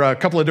 we're a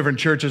couple of different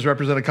churches,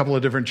 represent a couple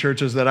of different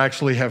churches that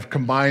actually have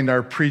combined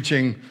our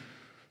preaching.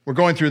 We're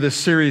going through this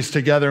series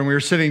together, and we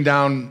were sitting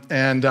down,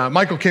 and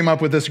Michael came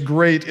up with this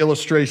great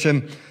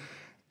illustration.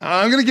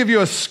 I'm going to give you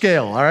a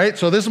scale, all right?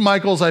 So this is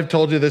Michael's. I've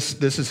told you this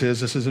is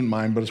his. This isn't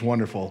mine, but it's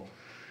wonderful.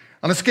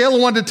 On a scale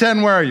of 1 to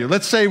 10, where are you?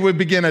 Let's say we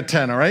begin at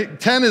 10, all right?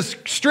 10 is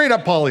straight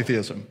up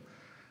polytheism.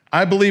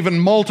 I believe in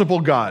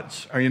multiple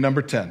gods. Are you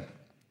number 10?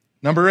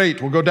 Number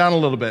 8, we'll go down a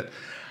little bit.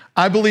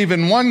 I believe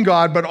in one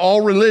God, but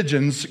all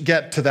religions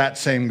get to that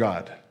same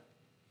God.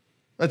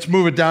 Let's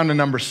move it down to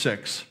number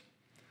 6.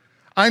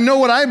 I know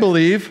what I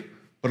believe,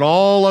 but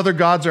all other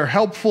gods are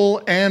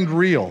helpful and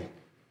real.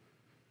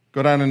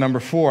 Go down to number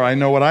 4. I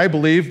know what I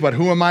believe, but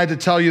who am I to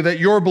tell you that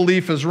your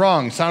belief is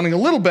wrong? Sounding a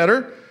little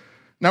better.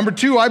 Number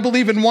 2, I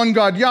believe in one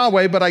God,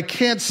 Yahweh, but I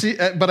can't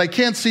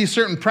see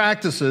certain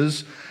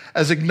practices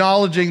as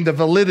acknowledging the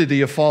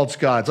validity of false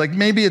gods. Like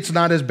maybe it's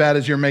not as bad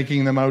as you're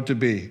making them out to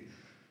be.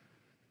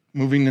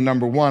 Moving to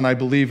number 1, I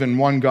believe in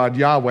one God,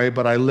 Yahweh,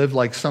 but I live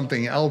like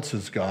something else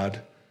is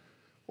God.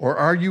 Or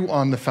are you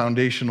on the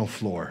foundational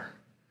floor?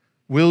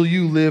 Will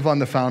you live on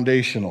the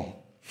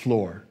foundational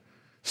floor?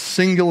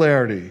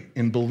 Singularity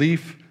in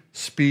belief,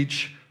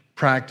 speech,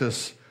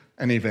 practice,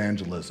 and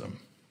evangelism.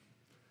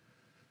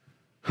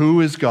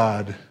 Who is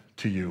God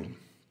to you?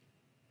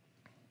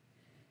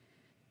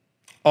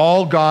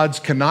 All gods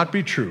cannot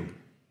be true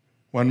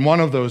when one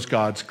of those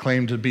gods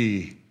claimed to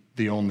be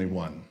the only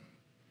one.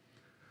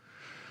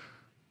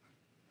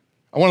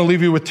 I want to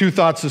leave you with 2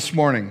 thoughts this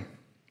morning.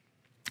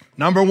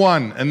 Number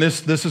one, and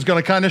this is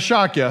going to kind of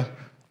shock you,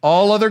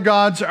 all other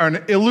gods are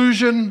an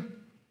illusion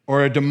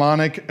or a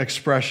demonic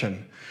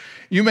expression.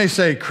 You may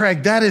say,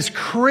 Craig, that is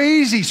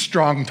crazy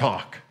strong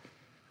talk.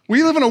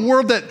 We live in a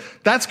world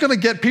that's going to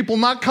get people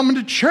not coming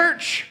to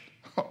church.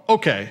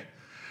 Okay,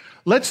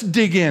 let's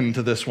dig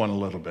into this one a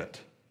little bit.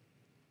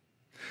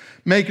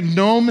 Make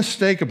no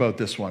mistake about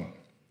this one.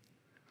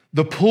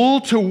 The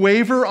pull to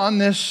waver on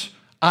this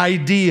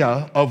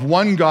idea of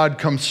one God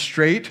comes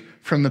straight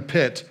from the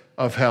pit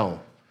of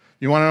hell.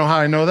 You want to know how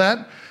I know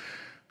that?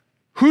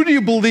 Who do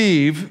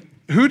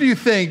you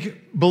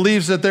think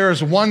believes that there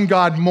is one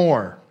God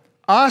more?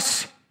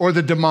 Us or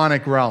the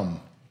demonic realm?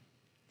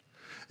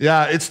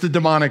 Yeah, it's the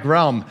demonic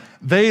realm.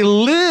 They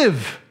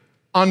live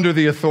under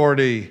the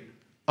authority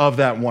of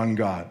that one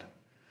God.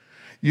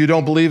 You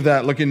don't believe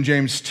that? Look in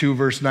James 2,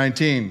 verse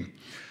 19.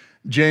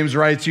 James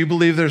writes, you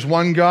believe there's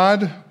one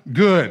God?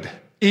 Good.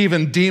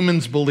 Even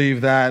demons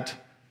believe that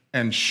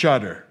and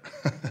shudder.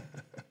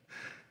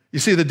 You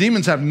see, the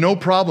demons have no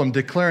problem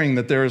declaring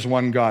that there is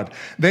one God.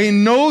 They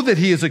know that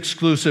he is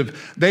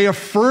exclusive. They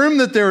affirm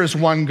that there is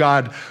one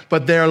God,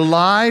 but their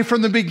lie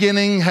from the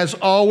beginning has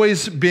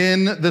always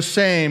been the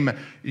same.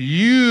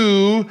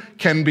 You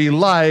can be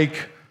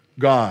like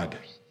God.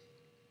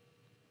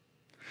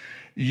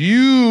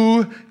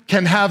 You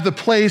can have the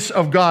place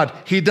of God.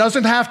 He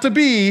doesn't have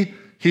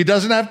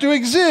to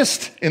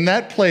exist in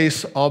that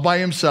place all by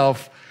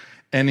himself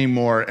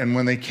anymore. And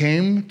when they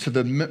came to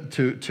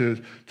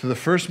the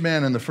first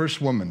man and the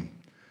first woman,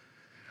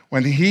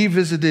 when he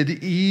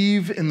visited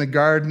Eve in the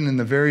garden in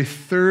the very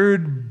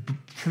third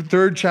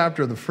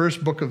chapter of the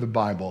first book of the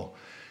Bible,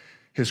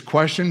 his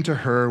question to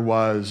her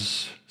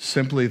was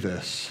simply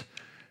this: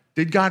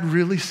 did God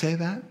really say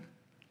that?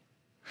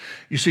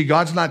 You see,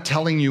 God's not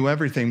telling you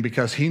everything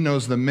because he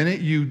knows the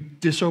minute you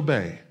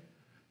disobey,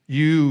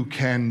 you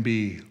can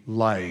be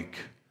like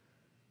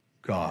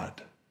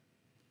God.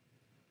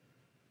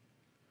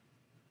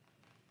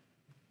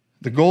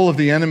 The goal of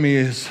the enemy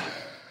is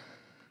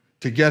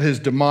to get his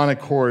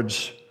demonic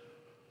hordes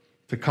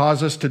to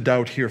cause us to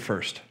doubt here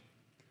first,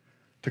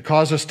 to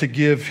cause us to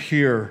give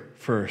here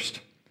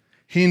first.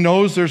 He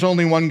knows there's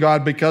only one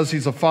God because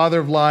he's the father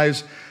of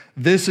lies.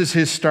 This is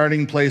his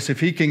starting place.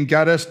 If he can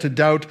get us to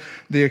doubt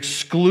the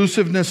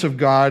exclusiveness of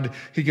God,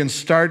 he can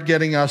start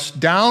getting us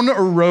down a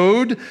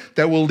road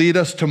that will lead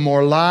us to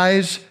more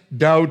lies,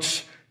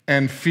 doubts,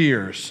 and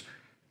fears.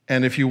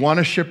 And if you want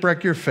to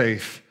shipwreck your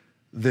faith,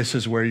 this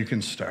is where you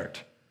can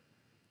start.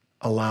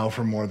 Allow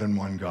for more than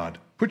one God.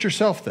 Put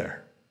yourself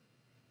there.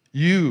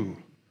 You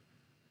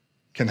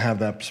can have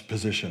that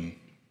position.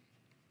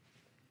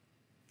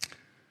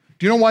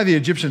 Do you know why the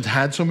Egyptians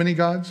had so many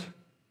gods?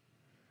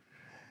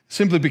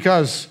 Simply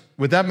because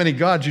with that many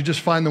gods, you just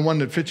find the one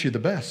that fits you the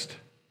best.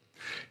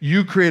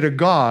 You create a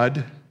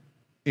God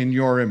in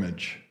your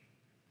image.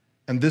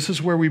 And this is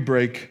where we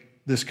break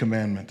this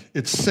commandment.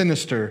 It's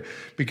sinister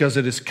because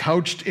it is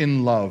couched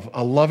in love.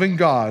 A loving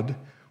God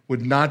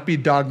would not be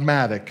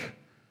dogmatic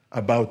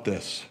about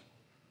this.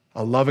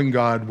 A loving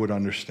God would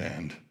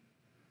understand.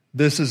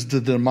 This is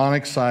the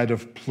demonic side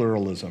of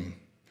pluralism.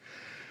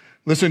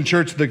 Listen,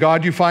 church, the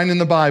God you find in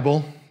the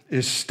Bible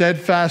is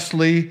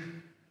steadfastly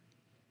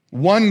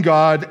one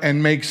God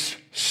and makes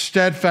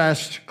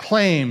steadfast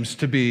claims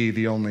to be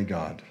the only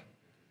God.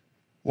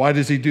 Why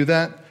does he do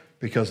that?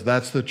 Because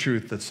that's the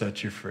truth that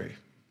sets you free.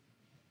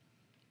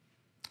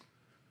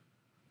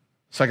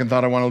 Second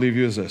thought I want to leave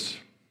you is this.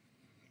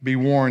 Be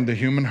warned, the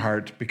human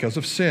heart, because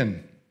of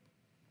sin,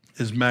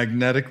 is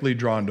magnetically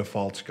drawn to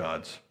false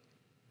gods.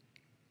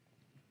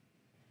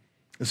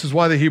 This is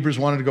why the Hebrews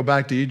wanted to go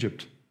back to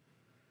Egypt.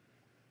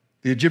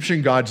 The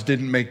Egyptian gods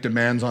didn't make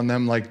demands on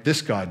them like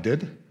this God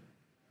did.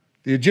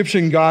 The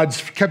Egyptian gods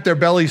kept their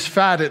bellies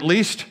fat at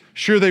least.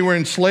 Sure, they were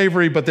in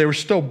slavery, but they were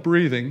still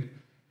breathing.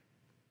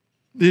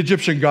 The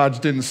Egyptian gods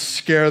didn't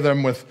scare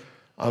them with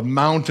a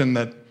mountain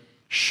that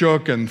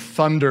shook and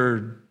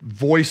thundered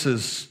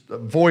voices, a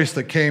voice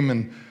that came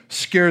and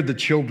scared the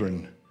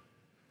children.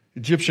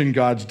 Egyptian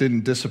gods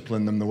didn't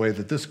discipline them the way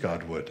that this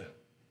God would.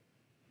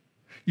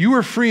 You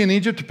were free in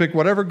Egypt to pick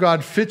whatever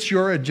God fits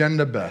your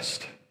agenda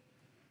best.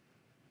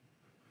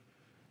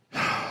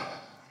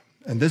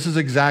 And this is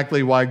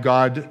exactly why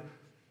God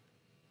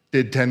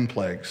did 10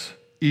 plagues.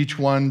 Each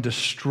one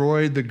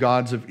destroyed the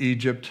gods of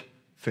Egypt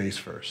face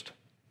first.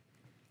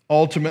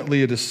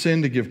 Ultimately, it is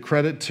sin to give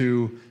credit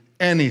to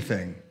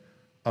anything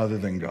other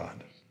than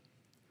God.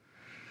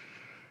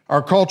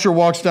 Our culture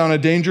walks down a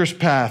dangerous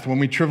path when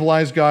we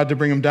trivialize God to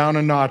bring him down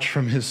a notch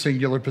from his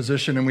singular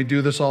position, and we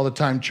do this all the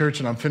time, church,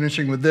 and I'm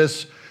finishing with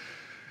this.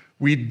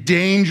 We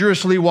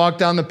dangerously walk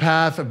down the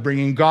path of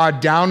bringing God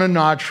down a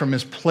notch from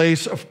his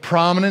place of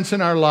prominence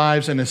in our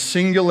lives and his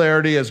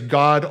singularity as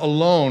God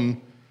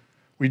alone.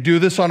 We do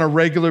this on a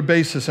regular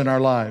basis in our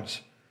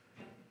lives.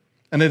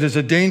 And it is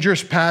a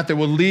dangerous path that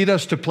will lead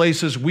us to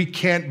places we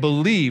can't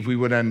believe we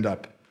would end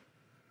up.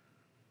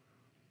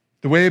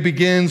 The way it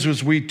begins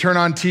was we turn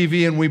on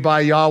TV and we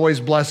buy Yahweh's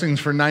blessings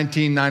for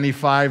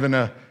 $19.95 in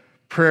a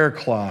prayer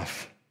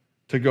cloth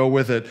to go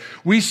with it.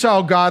 We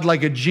saw God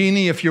like a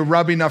genie. If you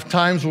rub enough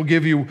times, will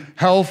give you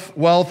health,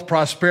 wealth,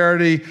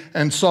 prosperity,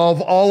 and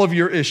solve all of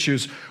your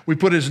issues. We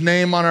put his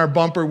name on our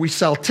bumper. We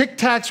sell Tic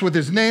Tacs with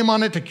his name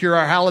on it to cure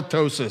our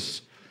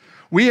halitosis.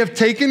 We have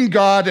taken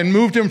God and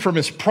moved him from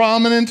his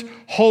prominent,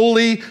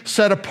 holy,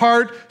 set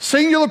apart,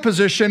 singular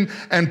position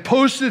and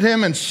posted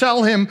him and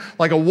sell him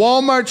like a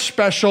Walmart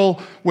special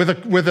with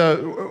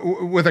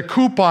a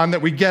coupon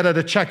that we get at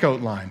a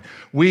checkout line.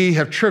 We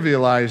have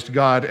trivialized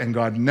God, and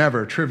God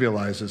never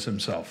trivializes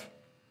himself.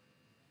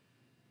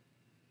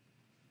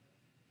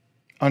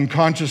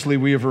 Unconsciously,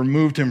 we have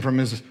removed him from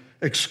his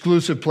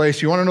exclusive place.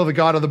 You want to know the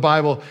God of the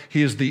Bible?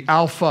 He is the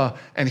Alpha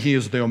and he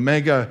is the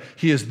Omega.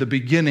 He is the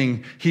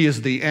beginning. He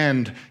is the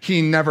end.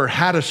 He never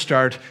had a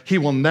start. He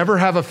will never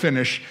have a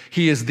finish.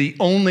 He is the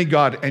only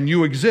God, and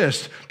you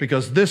exist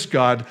because this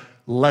God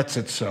lets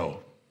it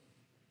so.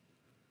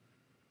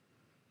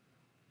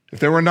 If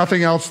there were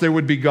nothing else, there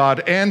would be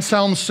God.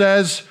 Anselm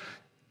says,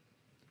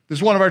 this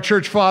is one of our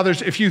church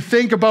fathers, if you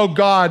think about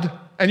God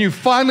and you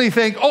finally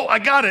think, oh, I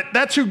got it,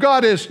 that's who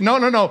God is.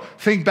 No.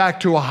 Think back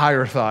to a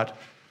higher thought.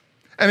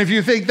 And if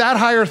you think that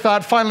higher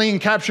thought finally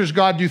encaptures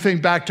God, you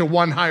think back to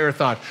one higher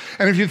thought.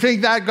 And if you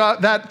think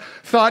that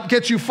thought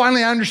gets you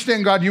finally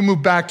understand God, you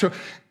move back to,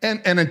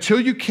 and until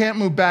you can't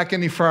move back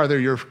any farther,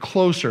 you're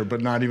closer,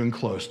 but not even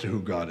close to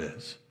who God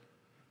is.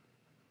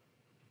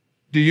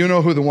 Do you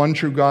know who the one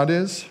true God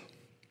is?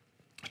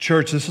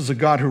 Church, this is a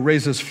God who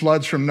raises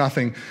floods from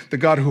nothing, the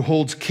God who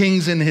holds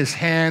kings in his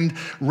hand,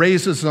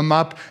 raises them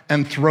up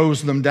and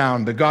throws them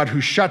down, the God who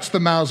shuts the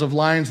mouths of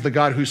lions, the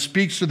God who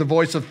speaks through the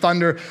voice of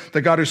thunder,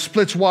 the God who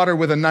splits water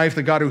with a knife,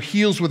 the God who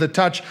heals with a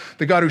touch,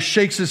 the God who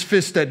shakes his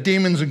fist at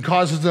demons and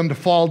causes them to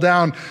fall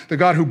down, the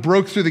God who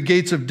broke through the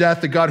gates of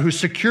death, the God who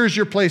secures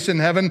your place in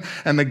heaven,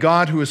 and the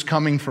God who is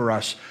coming for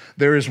us.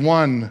 There is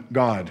one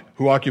God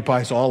who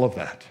occupies all of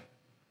that.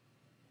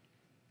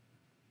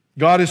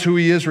 God is who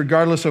he is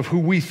regardless of who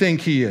we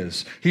think he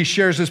is. He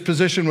shares his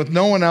position with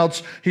no one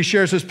else. He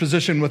shares his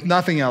position with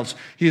nothing else.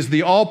 He is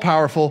the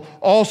all-powerful,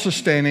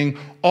 all-sustaining,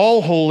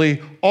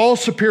 all-holy,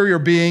 all-superior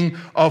being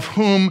of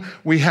whom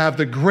we have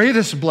the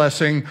greatest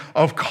blessing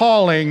of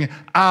calling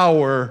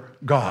our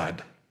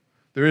God.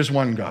 There is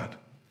one God.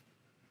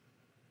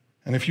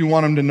 And if you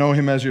want him to know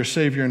him as your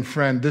Savior and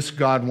friend, this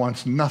God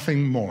wants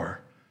nothing more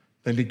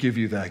than to give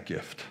you that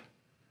gift.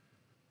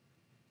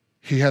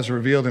 He has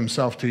revealed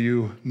himself to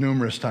you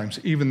numerous times,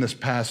 even this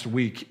past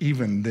week,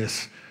 even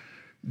this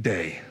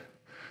day.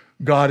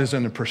 God is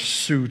in the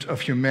pursuit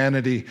of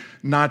humanity,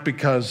 not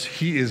because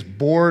he is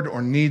bored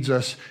or needs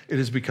us. It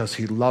is because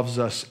he loves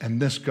us.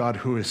 And this God,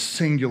 who is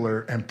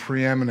singular and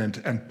preeminent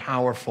and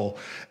powerful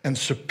and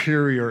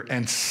superior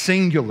and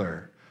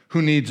singular,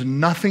 who needs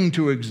nothing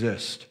to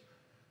exist,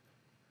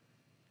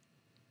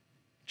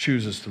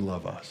 chooses to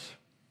love us,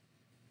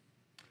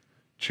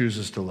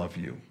 chooses to love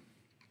you.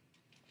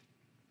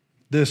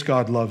 This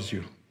God loves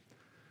you.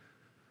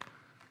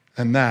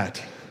 And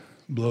that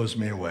blows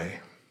me away.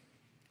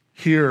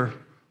 Hear,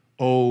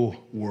 O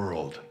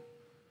world,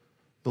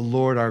 the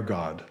Lord our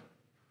God,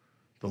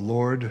 the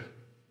Lord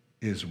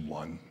is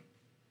one.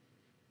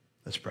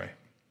 Let's pray.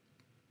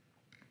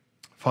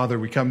 Father,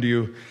 we come to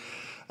you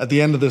at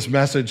the end of this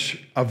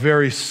message, a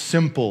very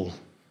simple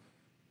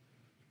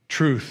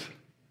truth,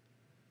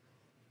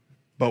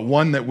 but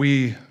one that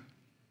we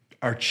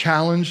are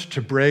challenged to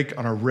break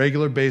on a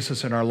regular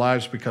basis in our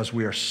lives because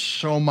we are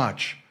so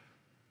much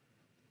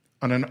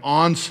on an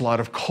onslaught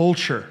of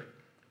culture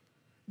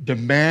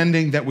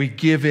demanding that we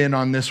give in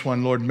on this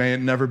one. Lord, may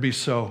it never be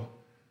so.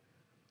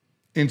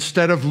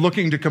 Instead of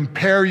looking to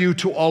compare you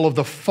to all of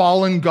the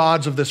fallen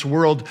gods of this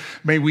world,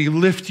 may we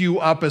lift you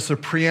up as the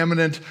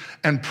preeminent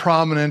and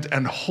prominent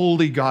and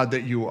holy God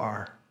that you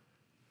are.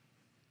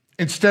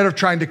 Instead of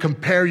trying to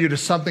compare you to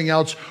something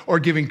else or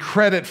giving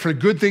credit for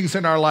good things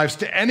in our lives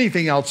to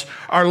anything else,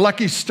 our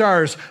lucky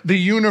stars, the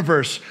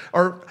universe,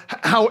 or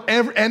how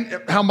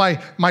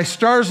my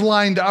stars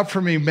lined up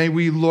for me, may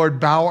we, Lord,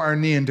 bow our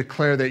knee and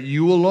declare that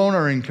you alone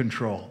are in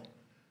control.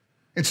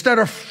 Instead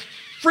of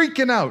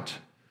freaking out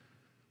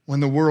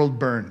when the world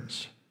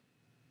burns,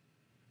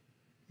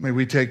 may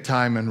we take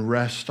time and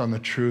rest on the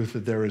truth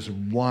that there is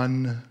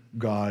one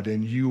God,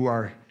 and you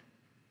are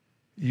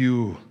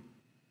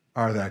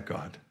that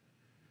God.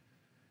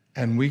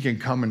 And we can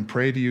come and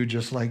pray to you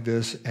just like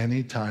this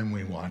anytime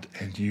we want,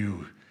 and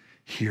you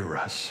hear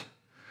us.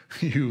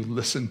 You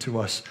listen to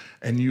us,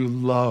 and you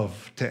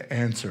love to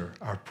answer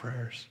our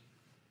prayers.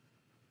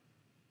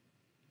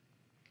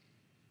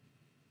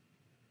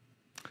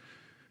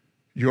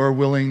 Your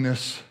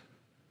willingness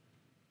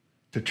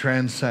to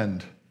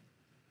transcend,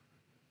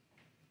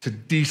 to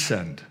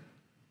descend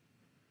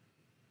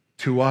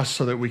to us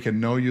so that we can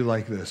know you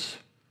like this,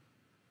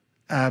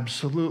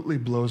 absolutely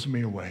blows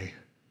me away.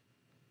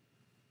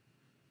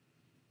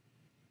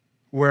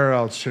 Where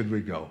else should we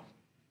go?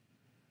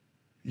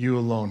 You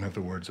alone have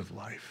the words of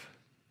life.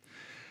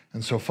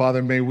 And so,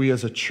 Father, may we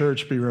as a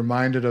church be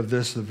reminded of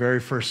this the very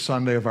first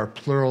Sunday of our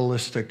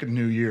pluralistic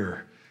new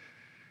year.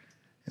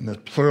 in the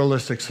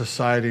pluralistic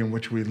society in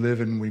which we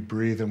live and we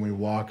breathe and we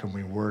walk and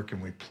we work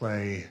and we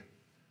play,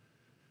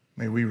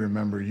 may we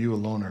remember you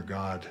alone are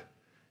God.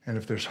 And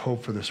if there's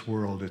hope for this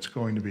world, it's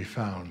going to be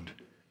found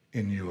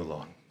in you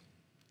alone.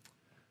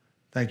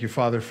 Thank you,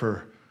 Father,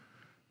 for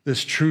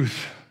this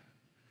truth,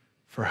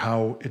 for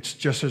how it's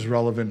just as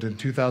relevant in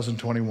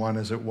 2021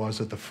 as it was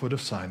at the foot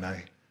of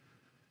Sinai.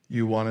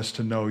 You want us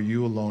to know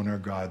you alone are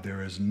God.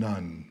 There is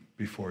none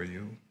before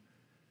you.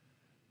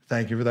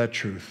 Thank you for that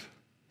truth.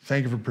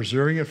 Thank you for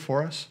preserving it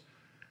for us.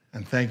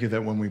 And thank you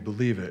that when we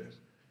believe it,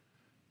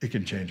 it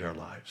can change our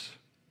lives.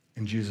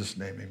 In Jesus'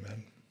 name,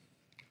 amen.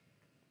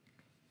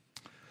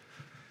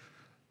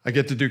 I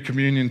get to do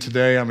communion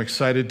today. I'm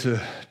excited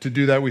to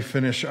do that. We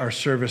finish our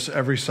service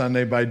every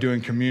Sunday by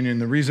doing communion.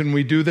 The reason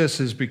we do this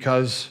is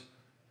because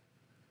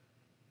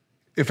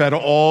if at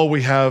all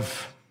we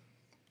have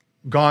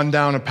gone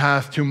down a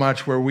path too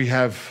much where we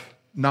have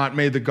not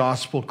made the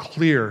gospel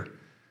clear,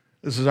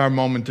 this is our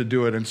moment to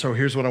do it. And so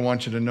here's what I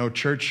want you to know,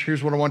 church.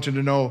 Here's what I want you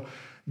to know,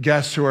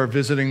 guests who are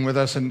visiting with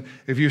us. And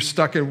if you've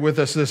stuck it with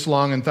us this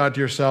long and thought to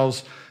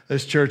yourselves,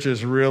 this church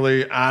is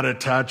really out of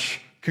touch,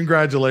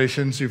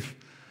 congratulations. You've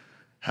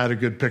had a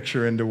good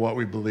picture into what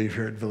we believe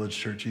here at Village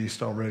Church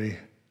East already.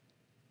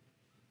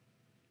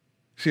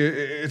 See,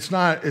 it's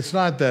not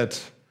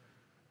that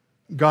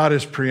God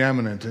is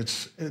preeminent.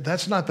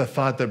 That's not the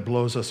thought that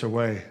blows us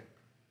away.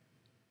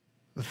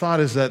 The thought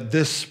is that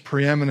this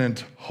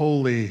preeminent,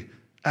 holy,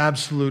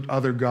 absolute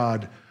other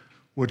God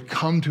would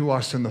come to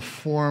us in the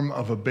form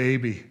of a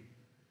baby,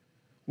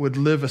 would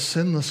live a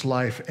sinless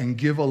life and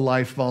give a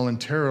life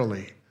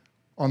voluntarily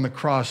on the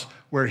cross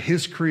where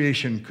his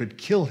creation could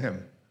kill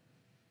him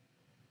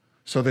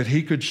so that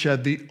he could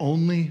shed the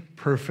only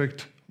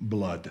perfect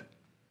blood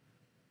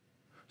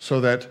so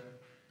that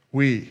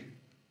we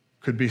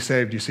could be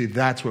saved. You see,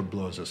 that's what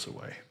blows us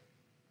away.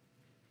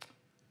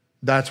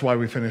 That's why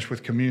we finish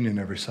with communion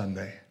every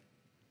Sunday.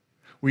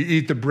 We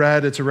eat the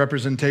bread. It's a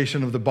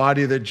representation of the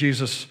body that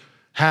Jesus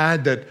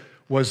had that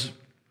was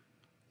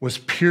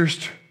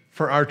pierced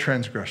for our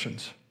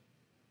transgressions.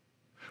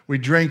 We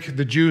drink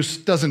the juice.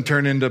 Doesn't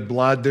turn into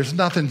blood. There's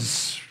nothing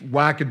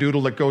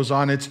wackadoodle that goes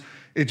on. It's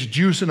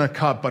juice in a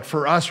cup. But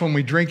for us, when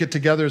we drink it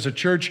together as a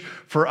church,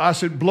 for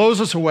us, it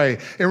blows us away.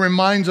 It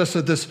reminds us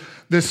that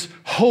this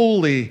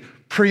holy,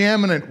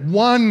 preeminent,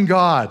 one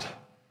God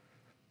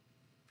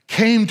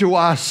came to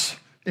us,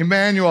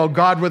 Emmanuel,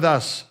 God with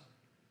us,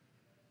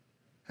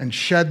 and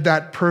shed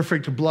that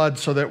perfect blood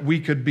so that we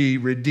could be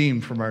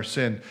redeemed from our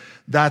sin.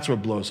 That's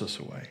what blows us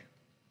away.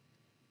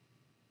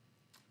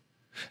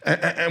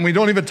 And we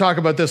don't even talk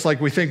about this like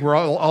we think we're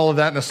all of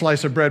that in a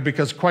slice of bread,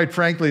 because quite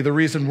frankly, the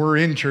reason we're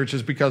in church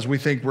is because we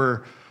think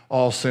we're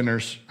all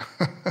sinners.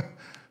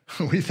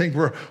 We think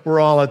we're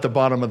all at the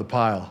bottom of the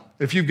pile.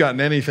 If you've gotten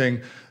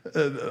anything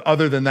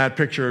other than that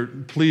picture,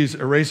 please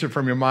erase it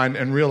from your mind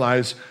and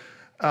realize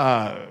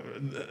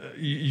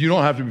you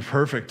don't have to be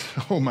perfect.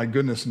 Oh my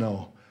goodness,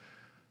 no.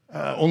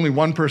 Only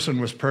one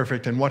person was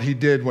perfect, and what he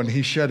did when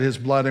he shed his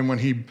blood and when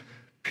he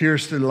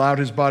pierced and allowed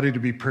his body to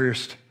be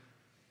pierced,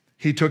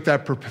 he took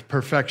that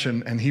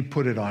perfection and he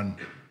put it on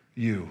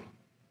you.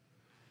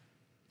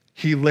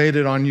 He laid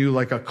it on you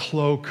like a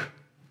cloak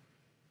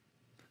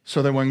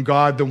so that when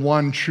God, the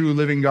one true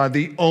living God,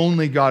 the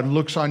only God,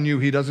 looks on you,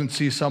 he doesn't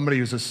see somebody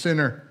who's a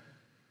sinner.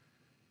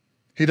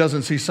 He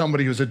doesn't see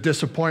somebody who's a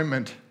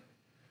disappointment.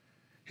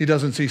 He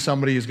doesn't see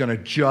somebody who's going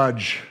to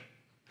judge,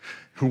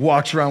 who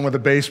walks around with a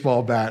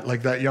baseball bat,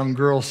 like that young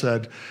girl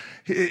said.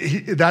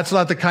 That's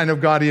not the kind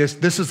of God he is.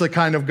 This is the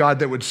kind of God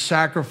that would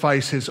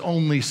sacrifice his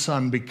only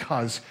son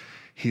because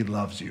he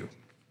loves you.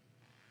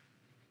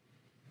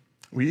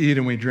 We eat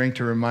and we drink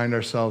to remind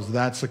ourselves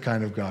that's the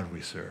kind of God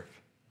we serve.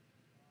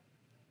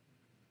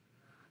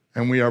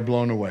 And we are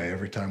blown away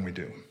every time we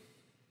do.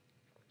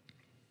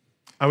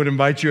 I would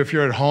invite you, if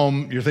you're at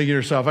home, you're thinking to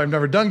yourself, I've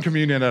never done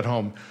communion at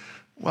home.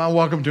 Well,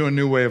 welcome to a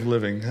new way of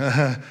living.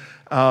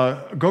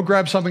 Go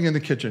grab something in the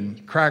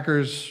kitchen,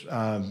 crackers,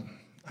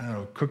 I don't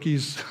know,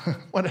 cookies,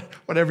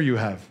 whatever you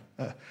have.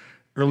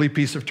 Early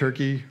piece of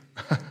turkey.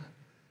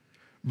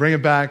 Bring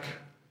it back.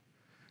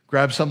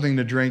 Grab something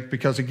to drink,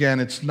 because again,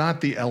 it's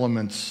not the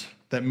elements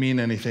that mean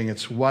anything.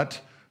 It's what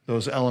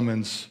those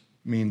elements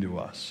mean to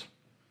us.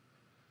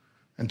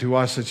 And to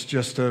us, it's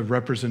just a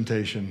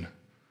representation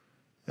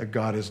that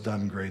God has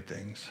done great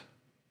things.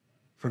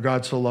 For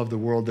God so loved the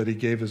world that he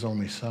gave his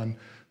only son,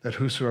 that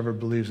whosoever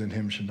believes in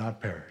him should not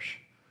perish,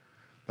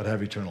 but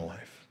have eternal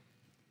life.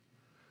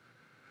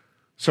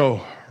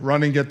 So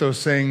run and get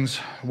those things.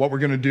 What we're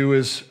going to do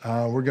is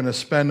we're going to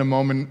spend a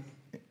moment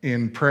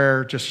in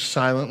prayer just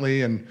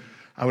silently, and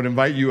I would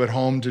invite you at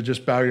home to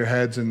just bow your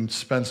heads and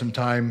spend some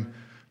time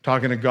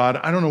talking to God.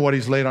 I don't know what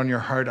he's laid on your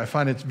heart. I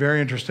find it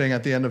very interesting.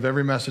 At the end of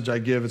every message I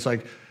give, it's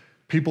like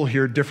people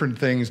hear different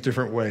things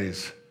different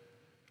ways.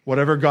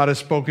 Whatever God has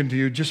spoken to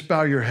you, just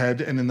bow your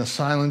head, and in the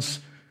silence,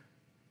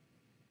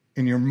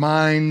 in your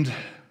mind,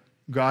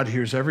 God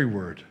hears every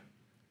word.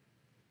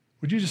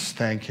 Would you just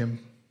thank him?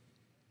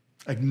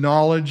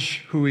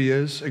 Acknowledge who he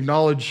is.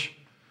 Acknowledge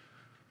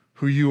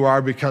who you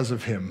are because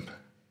of him.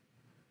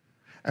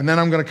 And then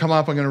I'm going to come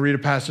up, I'm going to read a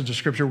passage of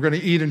Scripture. We're going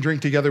to eat and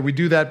drink together. We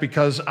do that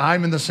because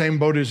I'm in the same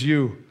boat as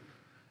you.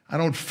 I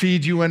don't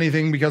feed you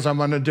anything because I'm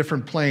on a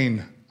different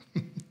plane.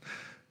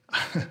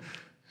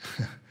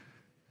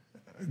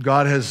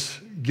 God has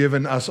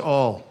given us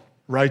all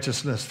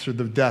righteousness through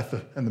the death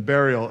and the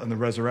burial and the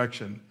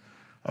resurrection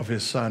of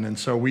his Son. And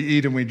so we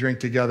eat and we drink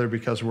together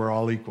because we're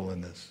all equal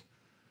in this.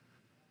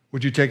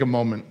 Would you take a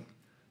moment,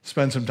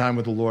 spend some time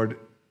with the Lord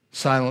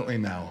silently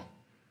now?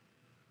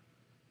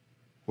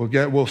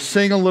 We'll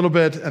sing a little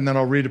bit, and then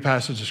I'll read a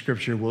passage of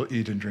Scripture. We'll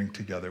eat and drink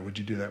together. Would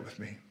you do that with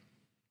me?